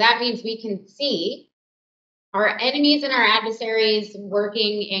 And so that means we can see our enemies and our adversaries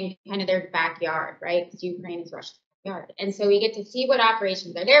working in kind of their backyard, right? Because Ukraine is Russia's backyard. And so we get to see what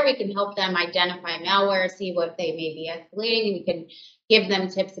operations are there. We can help them identify malware, see what they may be escalating, and we can give them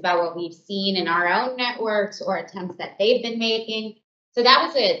tips about what we've seen in our own networks or attempts that they've been making. So that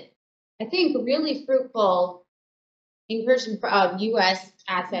was I think, really fruitful incursion of U.S.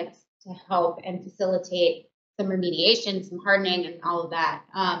 assets to help and facilitate some remediation, some hardening, and all of that.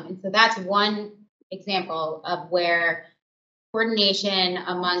 And so that's one example of where coordination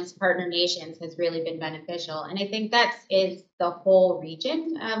amongst partner nations has really been beneficial. And I think that is the whole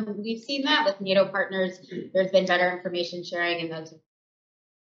region. We've seen that with NATO partners. There's been better information sharing, and those.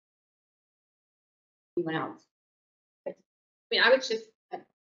 Anyone else? I mean, I would just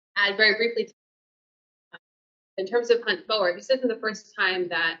add very briefly, in terms of hunt forward, this isn't the first time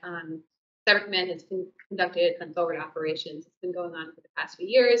that Cyber Command has conducted hunt forward operations. It's been going on for the past few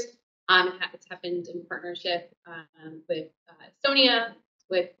years. It's happened in partnership with Estonia,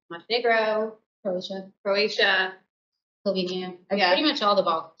 with Montenegro, Croatia, Slovenia, Yeah. pretty much all the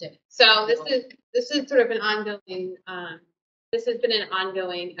Baltic. So this is sort of an ongoing. This has been an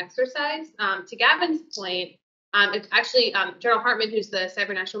ongoing exercise. To Gavin's point, it's actually General Hartman, who's the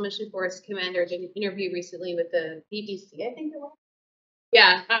Cyber National Mission Force commander, did an interview recently with the BBC. I think it was.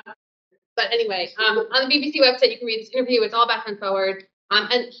 Yeah. But anyway, on the BBC website, you can read this interview. It's all back and forward,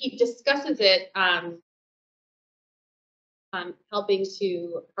 and he discusses it. Helping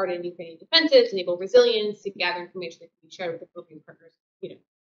to harden Ukrainian defenses, enable resilience, to gather information that can be shared with European partners,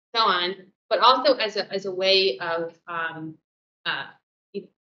 so on. But also as a way of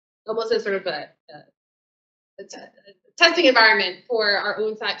almost as sort of a testing environment for our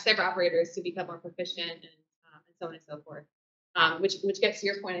own cyber operators to become more proficient and so on and so forth. Which gets to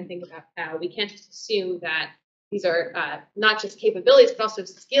your point, I think, about how we can't just assume that these are not just capabilities, but also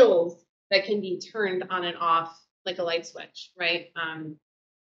skills that can be turned on and off like a light switch, right?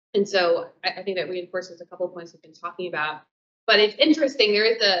 And so I think that reinforces a couple of points we've been talking about. But it's interesting.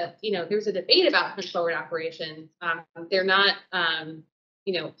 There's a debate about hunt forward operations. They're not,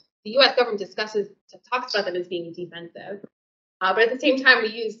 the U.S. government talks about them as being defensive, but at the same time we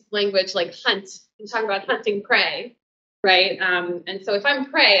use language like hunt and talk about hunting prey, right? And so if I'm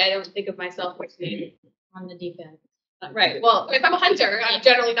prey, I don't think of myself as being On the defense. right. Well, if I'm a hunter, I'm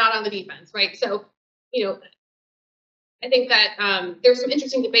generally not on the defense, right? So, I think that there's some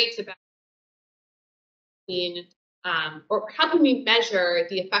interesting debates about or how can we measure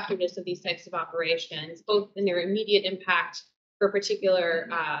the effectiveness of these types of operations, both in their immediate impact for a particular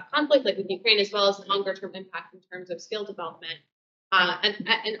conflict like with Ukraine, as well as longer term impact in terms of skill development,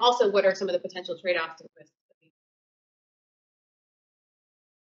 and also what are some of the potential trade-offs and risks.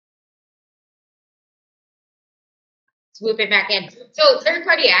 Swoop it back in. So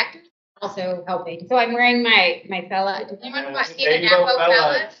third-party actors also helping. So I'm wearing my fella. Does anyone want to see the Napa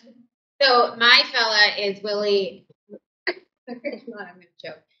fella? So my fella is Willie. I'm going to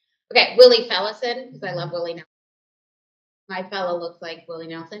joke. Okay, Willie Fellison, because I love Willie Nelson. My fella looks like Willie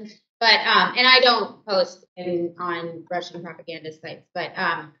Nelson, but and I don't post on Russian propaganda sites, but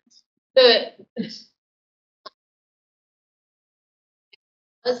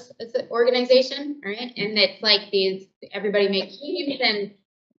it's an organization, right? And it's like everybody makes teams,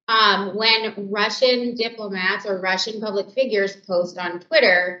 and when Russian diplomats or Russian public figures post on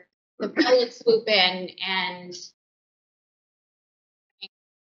Twitter, the pilots swoop in and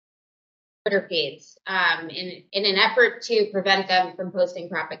Twitter feeds in an effort to prevent them from posting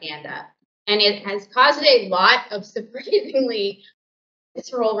propaganda. And it has caused a lot of surprisingly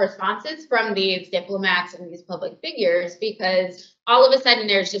visceral responses from these diplomats and these public figures, because all of a sudden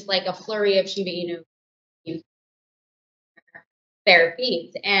there's just like a flurry of Shiba Inu their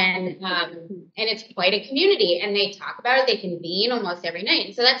feeds, and it's quite a community, and they talk about it. They convene almost every night,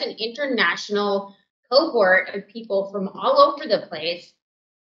 and so that's an international cohort of people from all over the place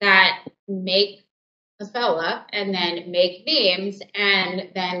that make a fella and then make memes and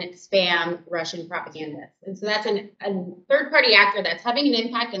then spam Russian propaganda. And so that's a third-party actor that's having an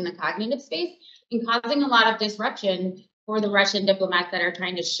impact in the cognitive space and causing a lot of disruption for the Russian diplomats that are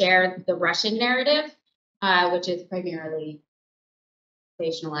trying to share the Russian narrative, which is primarily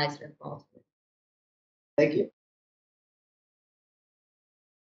sensationalized or false. Thank you.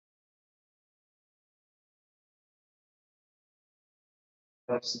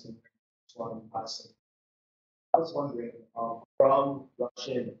 I was wondering, from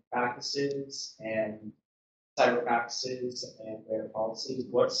Russian practices and cyber practices and their policies,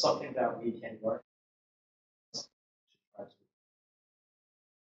 what's something that we can learn?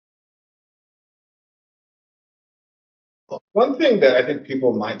 One thing that I think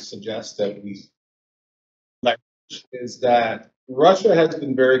people might suggest that we leverage is that Russia has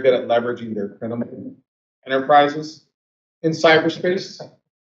been very good at leveraging their criminal enterprises in cyberspace.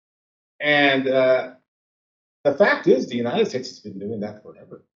 And the fact is, the United States has been doing that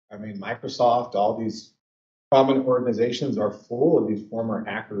forever. I mean, Microsoft, all these prominent organizations are full of these former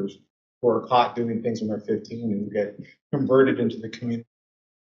hackers who are caught doing things when they're 15 and get converted into the community.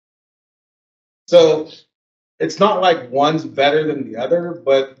 So it's not like one's better than the other,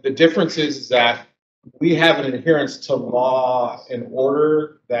 but the difference is that we have an adherence to law and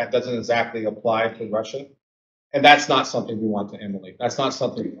order that doesn't exactly apply to Russia. And that's not something we want to emulate. That's not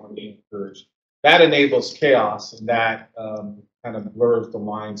something we want to encourage. That enables chaos, and that kind of blurs the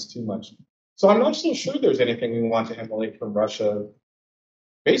lines too much. So I'm not so sure there's anything we want to emulate from Russia,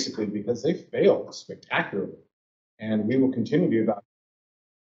 basically because they failed spectacularly. And we will continue to evaluate.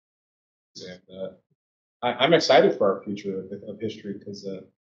 And I'm excited for our future of history, because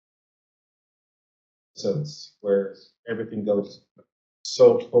episodes where everything goes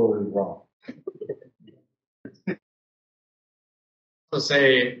so totally wrong. I'll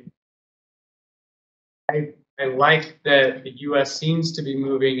say I like that the U.S. seems to be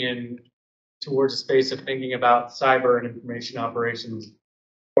moving in towards a space of thinking about cyber and information operations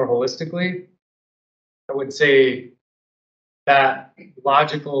more holistically. I would say that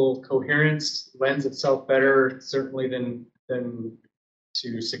logical coherence lends itself better, certainly than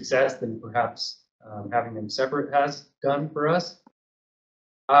to success than perhaps having them separate has done for us.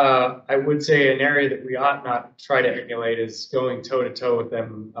 I would say an area that we ought not try to emulate is going toe to toe with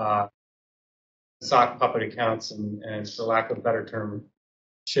them sock puppet accounts and for lack of a better term,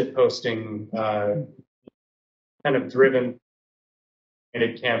 shit posting kind of driven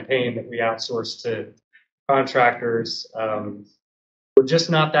campaign that we outsource to contractors. We're just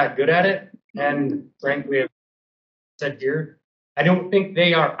not that good at it. And frankly, I've said here, I don't think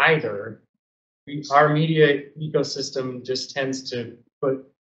they are either. Our media ecosystem just tends to put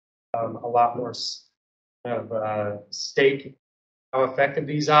a lot more stake how effective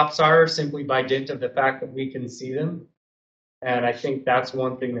these ops are simply by dint of the fact that we can see them. And I think that's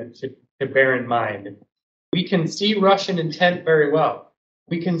one thing that should bear in mind. We can see Russian intent very well.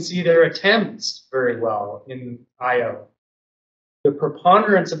 We can see their attempts very well in IO. The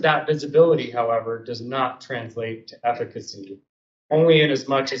preponderance of that visibility, however, does not translate to efficacy, only in as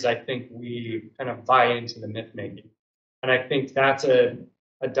much as I think we kind of buy into the myth making. And I think that's a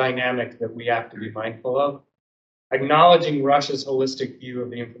dynamic that we have to be mindful of. Acknowledging Russia's holistic view of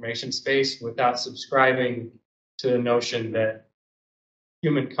the information space without subscribing to the notion that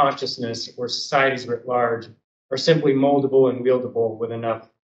human consciousness or societies writ large are simply moldable and wieldable with enough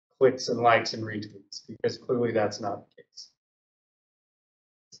clicks and likes and retweets, because clearly that's not the case.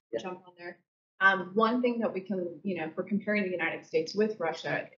 Jump on there. One thing that we can, if we're comparing the United States with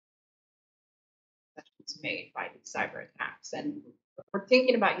Russia, concessions made by these cyber attacks. And if we're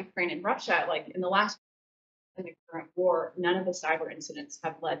thinking about Ukraine and Russia, like in the last in the current war, none of the cyber incidents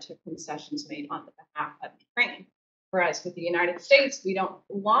have led to concessions made on the behalf of Ukraine. Whereas with the United States, we don't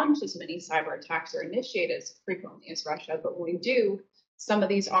launch as many cyber attacks or initiate as frequently as Russia, but when we do, some of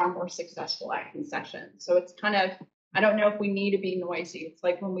these are more successful at concessions. So it's kind of, I don't know if we need to be noisy. It's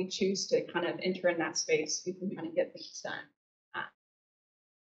like when we choose to kind of enter in that space, we can kind of get things done.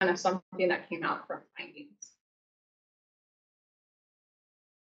 Kind of something that came out from findings.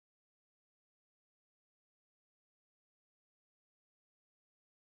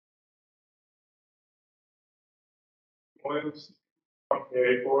 Was from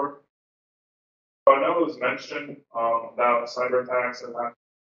PA4. But I know it was mentioned about cyber attacks that happen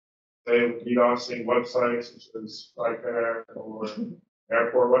today with DDoSing websites such as Flyfair or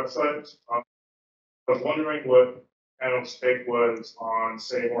airport websites. I was wondering what panel's take was on,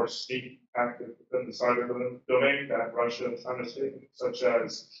 say, more sneaky tactics within the cyber domain that Russia is undertaking, such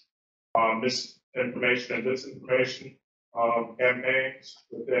as misinformation and disinformation campaigns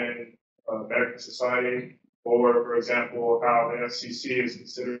within American society. Or, for example, how the FCC is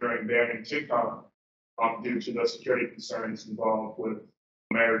considering banning TikTok due to the security concerns involved with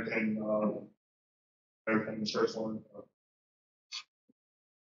American personal info.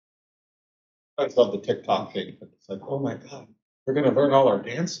 I love the TikTok thing. It's like, oh my God, we're going to learn all our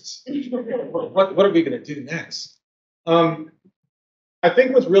dances. What are we going to do next? I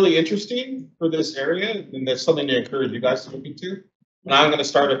think what's really interesting for this area, and that's something to encourage you guys to look into, and I'm going to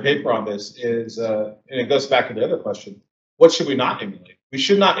start a paper on this, is, and it goes back to the other question, what should we not emulate? We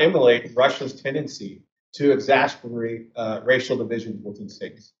should not emulate Russia's tendency to exasperate racial divisions within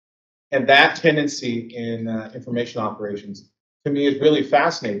states. And that tendency in information operations, to me, is really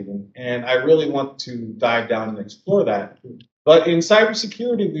fascinating. And I really want to dive down and explore that. But in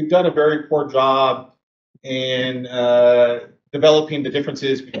cybersecurity, we've done a very poor job in developing the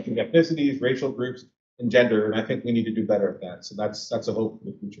differences between ethnicities, racial groups, and gender, and I think we need to do better at that. So that's a hope for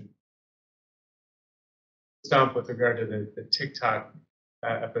the future. Stomp with regard to the TikTok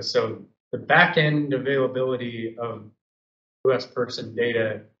episode, the back end availability of U.S. person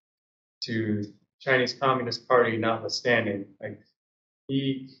data to Chinese Communist Party notwithstanding, like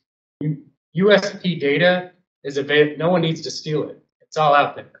the USP data is available. No one needs to steal it. It's all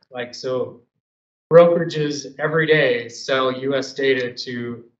out there. Like, so brokerages every day sell US data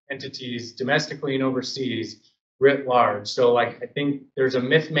to entities domestically and overseas writ large. So like, I think there's a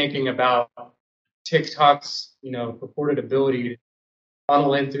myth making about TikTok's, purported ability to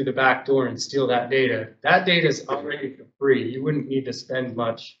funnel in through the back door and steal that data. That data is already for free. You wouldn't need to spend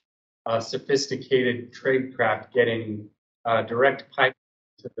much sophisticated tradecraft getting direct pipe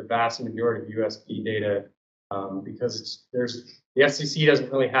to the vast majority of USP data Because the SEC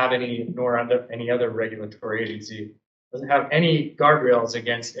doesn't really have any, nor any other regulatory agency doesn't have any guardrails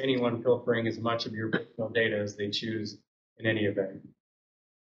against anyone pilfering as much of your personal data as they choose in any event.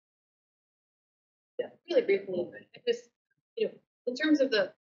 Yeah, really briefly, just, in terms of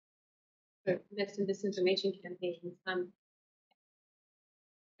the myths and disinformation campaigns,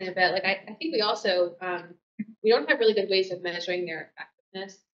 but like I think we also we don't have really good ways of measuring their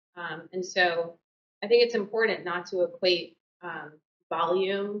effectiveness, and so I think it's important not to equate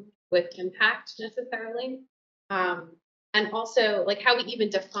volume with impact necessarily, and also like how we even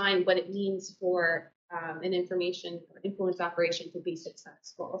define what it means for an information or influence operation to be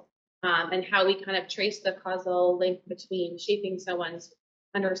successful, and how we kind of trace the causal link between shaping someone's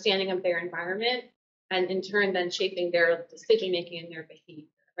understanding of their environment and in turn then shaping their decision making and their behavior.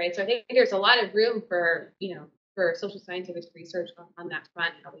 Right. So I think there's a lot of room for, for social scientific research on that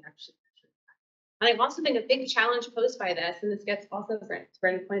front, how we actually measure that. And I also think a big challenge posed by this, and this gets also to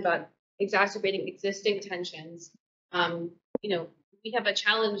Brandon's point about exacerbating existing tensions. We have a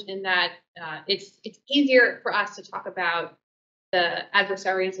challenge in that it's easier for us to talk about the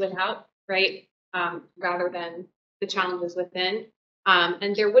adversaries without, right, rather than the challenges within.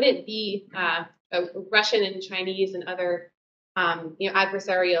 And there wouldn't be Russian and Chinese and other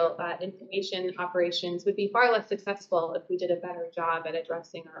adversarial information operations would be far less successful if we did a better job at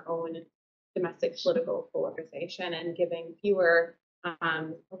addressing our own domestic political polarization and giving fewer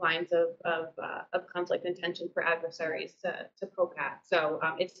lines of conflict and tension for adversaries to poke at. So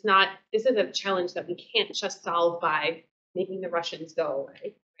this is a challenge that we can't just solve by making the Russians go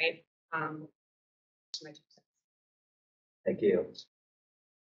away, right? Thank you.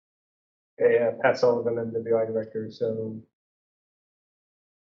 Okay, Pat Sullivan, MWI director. So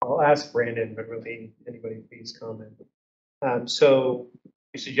I'll ask Brandon, but really anybody please comment. So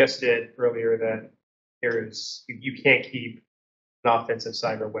you suggested earlier that you can't keep an offensive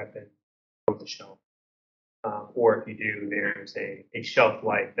cyber weapon on the shelf, or if you do, there's a shelf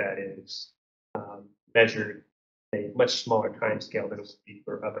life that is measured a much smaller time scale than it would be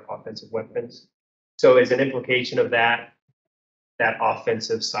for other offensive weapons. So as an implication of that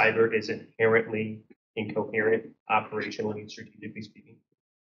offensive cyber is inherently incoherent operationally and strategically speaking?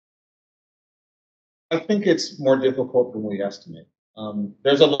 I think it's more difficult than we estimate.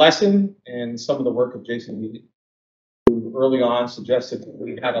 There's a lesson in some of the work of Jason Lee, who early on suggested that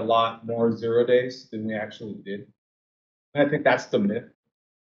we had a lot more 0 days than we actually did. And I think that's the myth,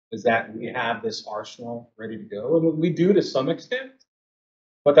 is that we have this arsenal ready to go. And we do to some extent,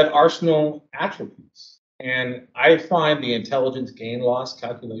 but that arsenal atrophies. And I find the intelligence gain loss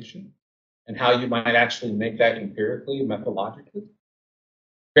calculation and how you might actually make that empirically, methodologically,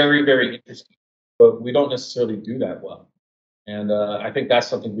 very, very interesting. But we don't necessarily do that well. And I think that's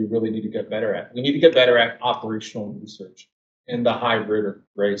something we really need to get better at. We need to get better at operational research in the hybrid or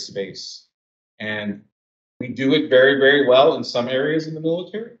gray space. And we do it very, very well in some areas in the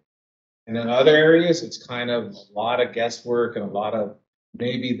military. And in other areas, it's kind of a lot of guesswork and a lot of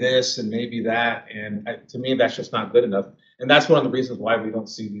maybe this and maybe that. And to me, that's just not good enough. And that's one of the reasons why we don't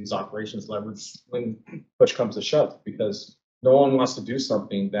see these operations leveraged when push comes to shove, because no one wants to do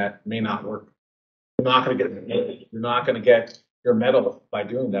something that may not work. You're not going to get your medal by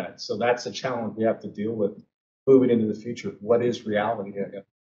doing that. So that's a challenge we have to deal with moving into the future. What is reality?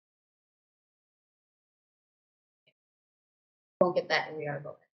 Won't get that in the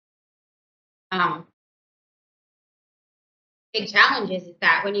article. Big challenge is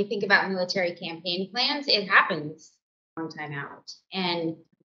that when you think about military campaign plans, it happens a long time out. And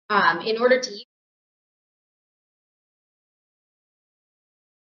in order to use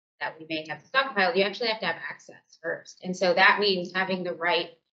that we may have to stockpile, you actually have to have access first. And so that means having the right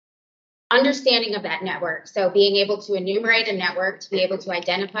understanding of that network. So being able to enumerate a network, to be able to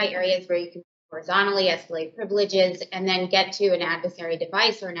identify areas where you can horizontally escalate privileges and then get to an adversary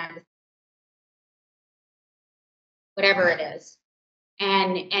device or an adversary, whatever it is.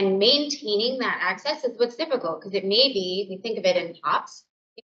 And maintaining that access is what's difficult, because it may be, we think of it in POPs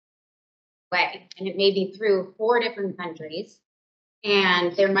way, and it may be through 4 different countries.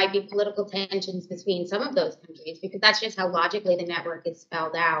 And there might be political tensions between some of those countries, because that's just how logically the network is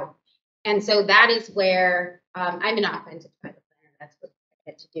spelled out. And so that is where I'm an offensive cyber planner. That's what I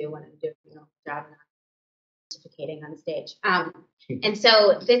get to do when I'm doing a job and not pontificating on stage. And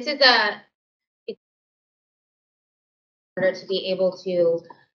so this is in order to be able to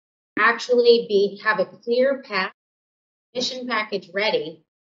actually have a clear path, mission package ready,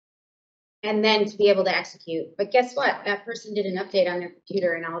 and then to be able to execute. But guess what? That person did an update on their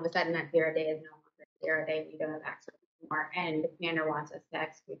computer, and all of a sudden that 0 day is no longer 0 day. We don't have access anymore, and the commander wants us to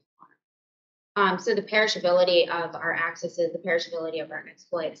execute tomorrow. So the perishability of our accesses, the perishability of our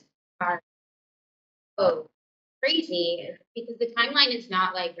exploits are so crazy because the timeline is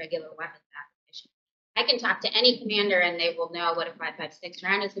not like regular weapons acquisition. I can talk to any commander and they will know what a 5.56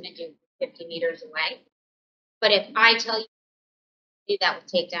 round is going to do 50 meters away. But if I tell you that will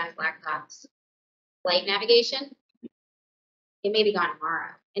take down Black Hawk's flight navigation, it may be gone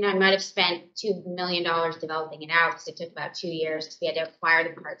tomorrow. And I might have spent $2 million developing it out because it took about 2 years because we had to acquire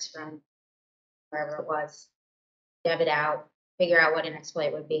the parts from wherever it was, dev it out, figure out what an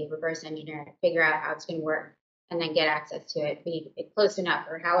exploit would be, reverse engineer it, figure out how it's going to work, and then get access to it, be close enough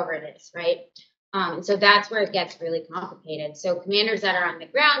or however it is, right? And so that's where it gets really complicated. So commanders that are on the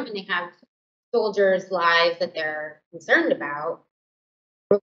ground and they have soldiers' lives that they're concerned about,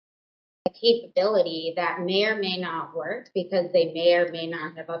 a capability that may or may not work because they may or may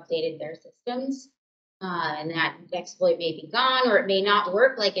not have updated their systems. And that exploit may be gone, or it may not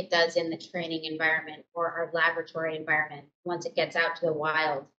work like it does in the training environment or our laboratory environment once it gets out to the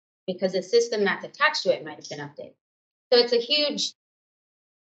wild, because the system that's attached to it might have been updated. So it's a huge,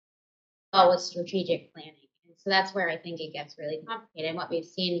 always strategic planning. And so that's where I think it gets really complicated. And what we've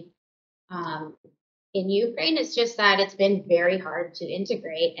seen in Ukraine is just that it's been very hard to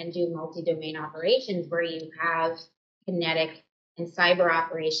integrate and do multi-domain operations where you have kinetic and cyber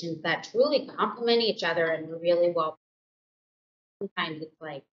operations that truly complement each other and are really well. Sometimes it's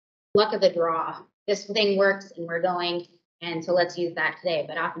like luck of the draw. This thing works and we're going, and so let's use that today.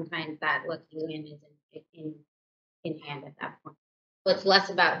 But oftentimes that lucky win is in hand at that point. So it's less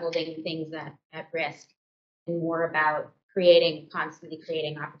about holding things at risk and more about constantly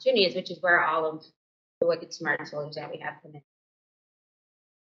creating opportunities, which is where all of the wicked smart soldiers that we have come in.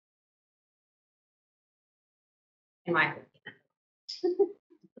 In my opinion.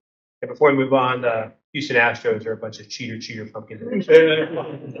 And before we move on, the Houston Astros are a bunch of cheater pumpkins. Fair.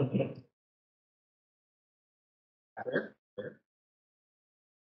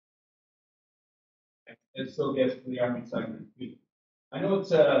 And still gets to the Army segment. I know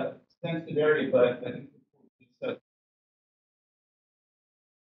it's a sensitive area, but I think it's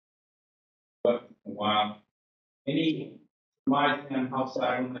a while. Any surmise on how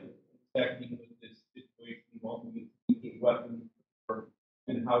cyber is affecting this situation involving nuclear weapons,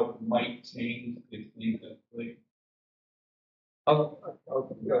 and how it might change if things escalate? I'll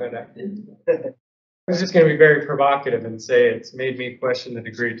go ahead. I was just going to be very provocative and say it's made me question the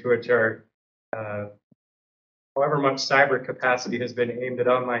degree to which our however much cyber capacity has been aimed at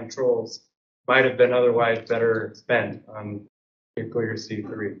online trolls might have been otherwise better spent on nuclear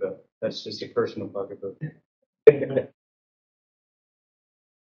C3, but that's just a personal bugaboo.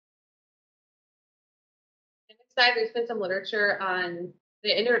 Side, there's been some literature on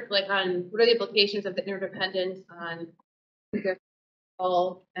on what are the implications of the interdependence on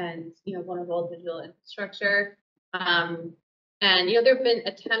and vulnerable digital infrastructure. And there have been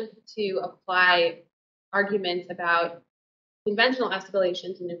attempts to apply arguments about conventional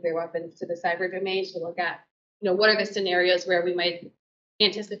escalations in nuclear weapons to the cyber domain to look at what are the scenarios where we might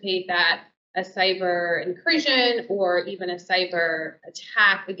anticipate that a cyber incursion or even a cyber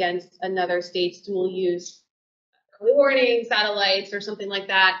attack against another state's dual use early warning satellites or something like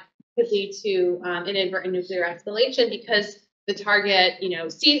that could lead to inadvertent nuclear escalation because the target,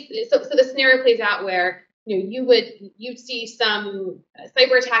 sees. So the scenario plays out where you'd see some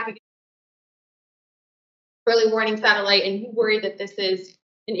cyber attack against early warning satellite, and you worry that this is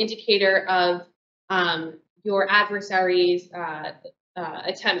an indicator of your adversary's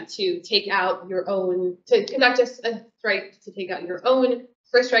attempt to take out your own, to conduct a strike to take out your own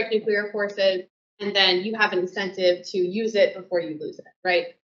first strike nuclear forces. And then you have an incentive to use it before you lose it,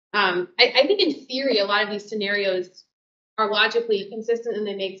 right? I think in theory, a lot of these scenarios are logically consistent and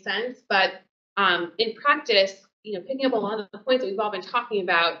they make sense, but in practice, picking up a lot of the points that we've all been talking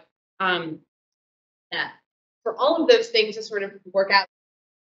about, for all of those things to sort of work out,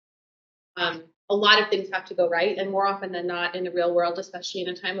 a lot of things have to go right, and more often than not in the real world, especially in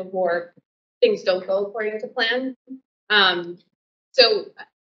a time of war, things don't go according to plan. So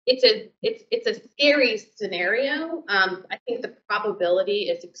it's a scary scenario. I think the probability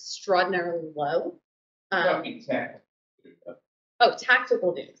is extraordinarily low.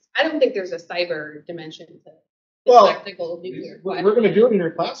 Tactical nukes. I don't think there's a cyber dimension to tactical nuclear. We're going to do it in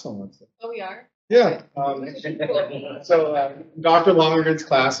your class on Wednesday. Oh, we are? Yeah. So Dr. Longerman's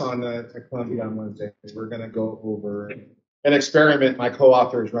class at Columbia on Wednesday, we're going to go over an experiment my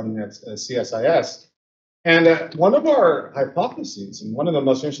co-author is running at CSIS. And one of our hypotheses, and one of the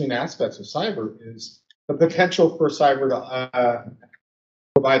most interesting aspects of cyber, is the potential for cyber to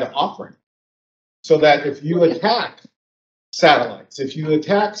provide an offering. So that if you attack satellites. If you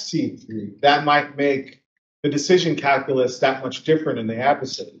attack C3, that might make the decision calculus that much different in the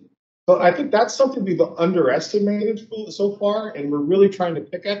adversary. But I think that's something we've underestimated so far, and we're really trying to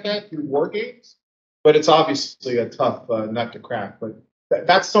pick at that through war games. But it's obviously a tough nut to crack. But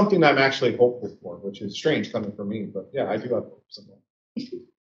that's something I'm actually hopeful for, which is strange coming from me. But yeah, I do have hope somewhere. Sounds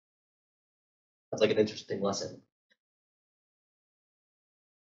like an interesting lesson.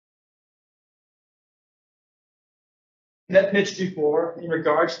 That pitch before, in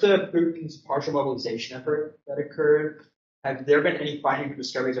regards to Putin's partial mobilization effort that occurred, have there been any findings or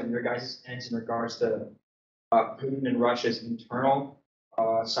discoveries on your guys' ends in regards to Putin and Russia's internal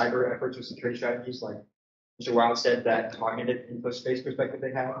cyber efforts or security strategies? Like Mr. Wild said, that cognitive info space perspective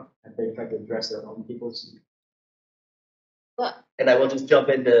they have, and they tried to address their own people's. And I will just jump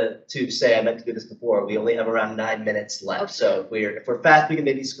in to say, I meant to do this before, we only have around 9 minutes left. Okay. So if we're fast, we can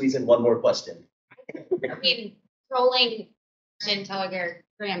maybe squeeze in one more question. I mean, trolling Russian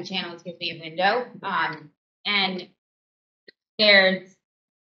Telegram channels gives me a window. And there's,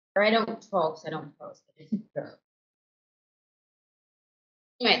 or I don't troll because I don't post.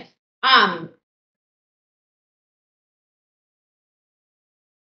 Anyway,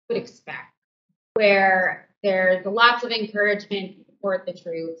 would expect where there's lots of encouragement to support the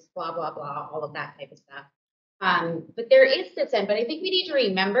troops, blah, blah, blah, all of that type of stuff. But there is this end, but I think we need to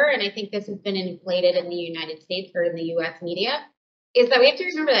remember, and I think this has been inflated in the United States or in the US media, is that we have to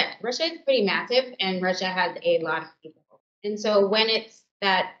remember that Russia is pretty massive and Russia has a lot of people. And so when it's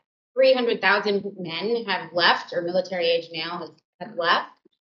that 300,000 men have left, or military age male have left,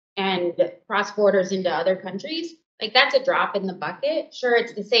 and cross borders into other countries, like that's a drop in the bucket. Sure,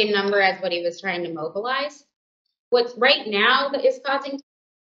 it's the same number as what he was trying to mobilize. What's right now that is causing,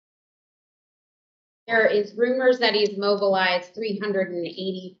 there is rumors that he's mobilized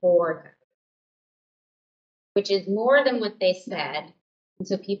 384, which is more than what they said. And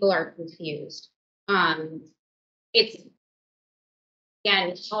so people are confused. It's,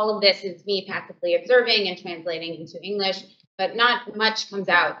 again, all of this is me passively observing and translating into English, but not much comes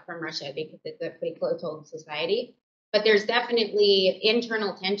out from Russia because it's a pretty close-hold society. But there's definitely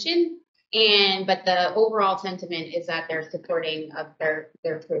internal tension, but the overall sentiment is that they're supporting of their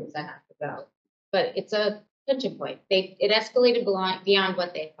troops that have to go. But it's a tension point. It escalated beyond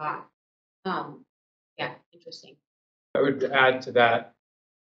what they thought. Yeah, interesting. I would add to that,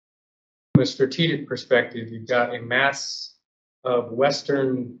 from a strategic perspective, you've got a mass of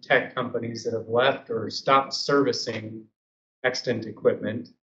Western tech companies that have left or stopped servicing extant equipment.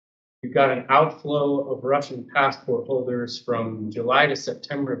 You've got an outflow of Russian passport holders from July to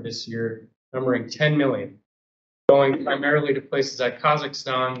September of this year, numbering 10 million, going primarily to places like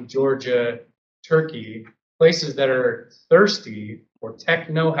Kazakhstan, Georgia, Turkey, places that are thirsty for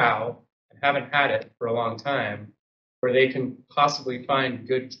tech know-how and haven't had it for a long time, where they can possibly find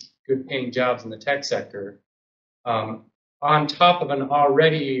good paying jobs in the tech sector, on top of an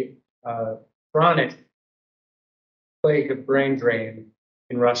already chronic plague of brain drain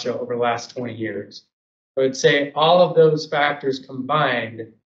in Russia over the last 20 years. I would say all of those factors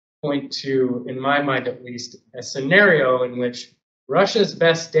combined point to, in my mind at least, a scenario in which Russia's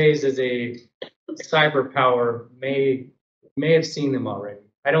best days as a cyber power may have seen them already.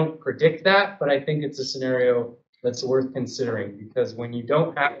 I don't predict that, but I think it's a scenario that's worth considering, because when you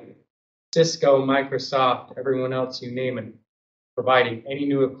don't have Cisco, Microsoft, everyone else you name it, providing any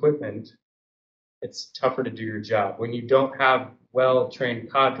new equipment, it's tougher to do your job. When you don't have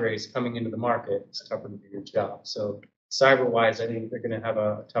well-trained cadres coming into the market, it's tougher to do your job. So cyber-wise, I think they're going to have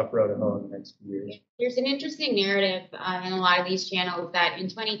a tough road to hoe in the next few years. There's an interesting narrative in a lot of these channels that in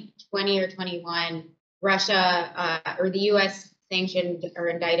 2020 or 21, Russia or the U.S. sanctioned or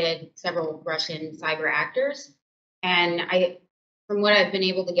indicted several Russian cyber actors. And from what I've been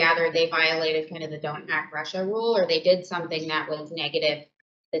able to gather, they violated kind of the Don't Hack Russia rule, or they did something that was negative to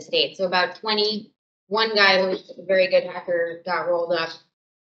the state. So about 20, one guy who was a very good hacker got rolled up,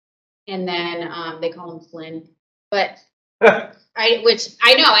 and then they call him Flynn. But which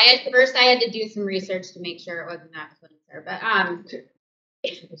I know, I had to do some research to make sure it wasn't that Flynn, sir.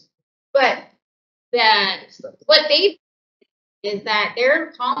 But what they is that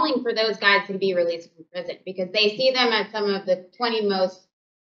they're calling for those guys to be released from prison because they see them as some of the 20 most,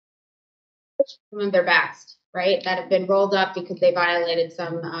 some of their best, right? That have been rolled up because they violated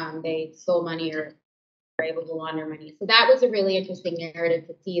they stole money or were able to launder money. So that was a really interesting narrative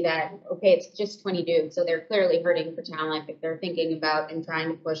to see that, okay, it's just 20 dudes. So they're clearly hurting for talent if they're thinking about and trying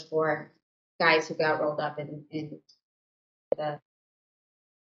to push for guys who got rolled up in the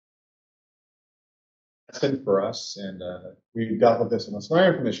Lesson for us, and we dealt with this in the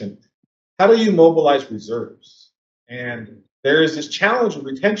Swearing Commission. How do you mobilize reserves? and there is this challenge of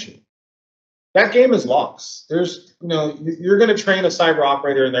retention. That game is lost. There's, you're going to train a cyber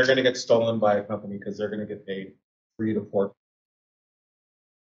operator and they're going to get stolen by a company because they're going to get paid 3 to 4.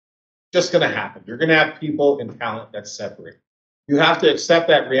 Just going to happen. You're going to have people and talent that's separate. You have to accept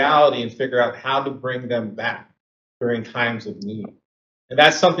that reality and figure out how to bring them back during times of need. And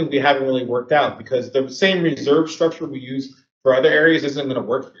that's something we haven't really worked out because the same reserve structure we use for other areas isn't going to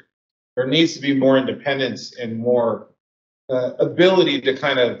work here. There needs to be more independence and more ability to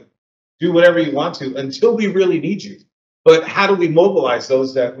kind of do whatever you want to until we really need you. But how do we mobilize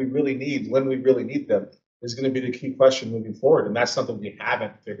those that we really need when we really need them is going to be the key question moving forward. And that's something we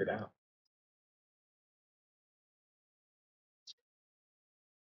haven't figured out.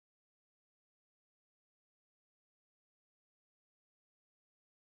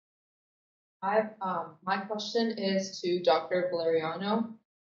 My question is to Dr. Valeriano.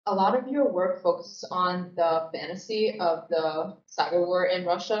 A lot of your work focuses on the fantasy of the cyber war in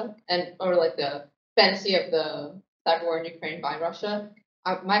Russia, or like the fantasy of the cyber war in Ukraine by Russia.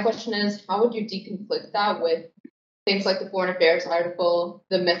 My question is, how would you deconflict that with things like the Foreign Affairs article,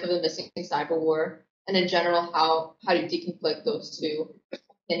 the myth of the missing cyber war, and in general, how do you deconflict those two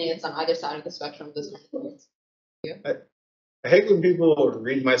opinions on either side of the spectrum of this conflict? I hate when people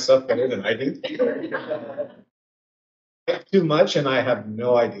read my stuff better than I do. I have too much and I have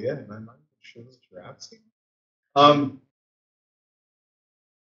no idea, and I'm not sure what you're asking.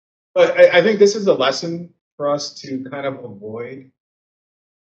 But I think this is a lesson for us to kind of avoid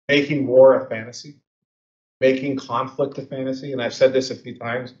making war a fantasy, making conflict a fantasy. And I've said this a few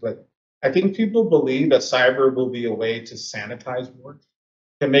times, but I think people believe that cyber will be a way to sanitize war,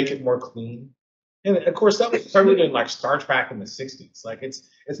 to make it more clean. And of course, that was started in like Star Trek in the 60s. Like it's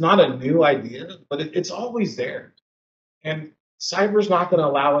not a new idea, but it's always there. And cyber is not going to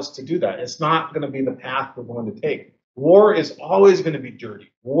allow us to do that. It's not going to be the path we're going to take. War is always going to be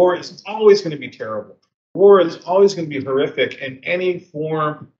dirty. War is always going to be terrible. War is always going to be horrific, and any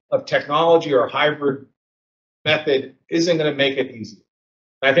form of technology or hybrid method isn't going to make it easy.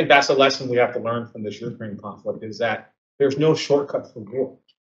 And I think that's a lesson we have to learn from this Ukraine conflict, is that there's no shortcut for war.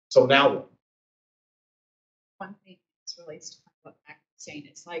 So now what? One thing that relates to what Mac was saying,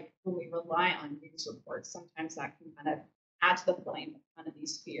 it's like when we rely on news reports, sometimes that can kind of add to the flame of kind of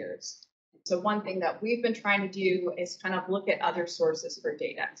these fears. And so one thing that we've been trying to do is kind of look at other sources for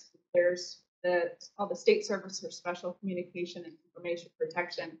data. There's called the State Service for Special Communication and Information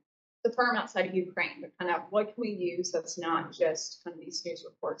Protection. It's a firm outside of Ukraine, but kind of what can we use that's not just kind of these news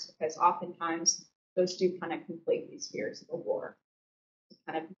reports, because oftentimes those do kind of conflate these fears of a war.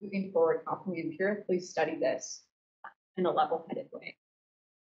 Kind of moving forward, how can we empirically study this in a level-headed way?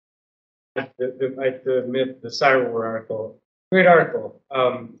 The cyber war article, great article.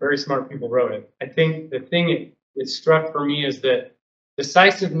 Very smart people wrote it. I think the thing it struck for me is that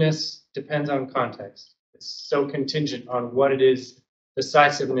decisiveness depends on context. It's so contingent on what it is.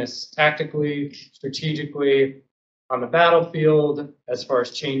 Decisiveness tactically, strategically, on the battlefield, as far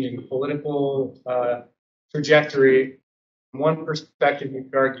as changing political trajectory. From one perspective, you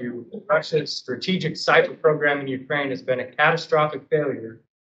could argue that Russia's strategic cyber program in Ukraine has been a catastrophic failure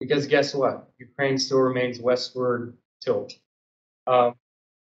because guess what? Ukraine still remains westward tilt.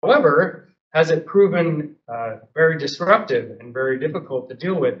 However, has it proven very disruptive and very difficult to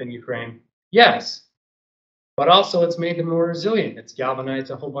deal with in Ukraine? Yes. But also it's made them more resilient. It's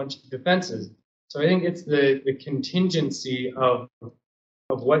galvanized a whole bunch of defenses. So I think it's the contingency of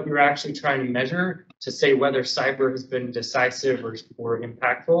what you're actually trying to measure to say whether cyber has been decisive or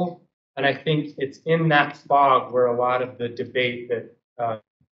impactful. And I think it's in that fog where a lot of the debate that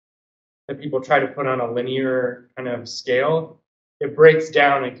people try to put on a linear kind of scale, it breaks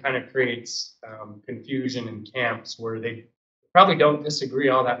down and kind of creates confusion in camps where they probably don't disagree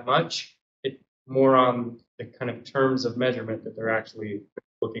all that much. It's more on the kind of terms of measurement that they're actually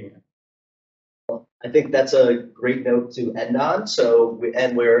looking at. I think that's a great note to end on. So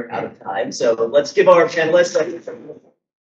we're out of time. So let's give our panelists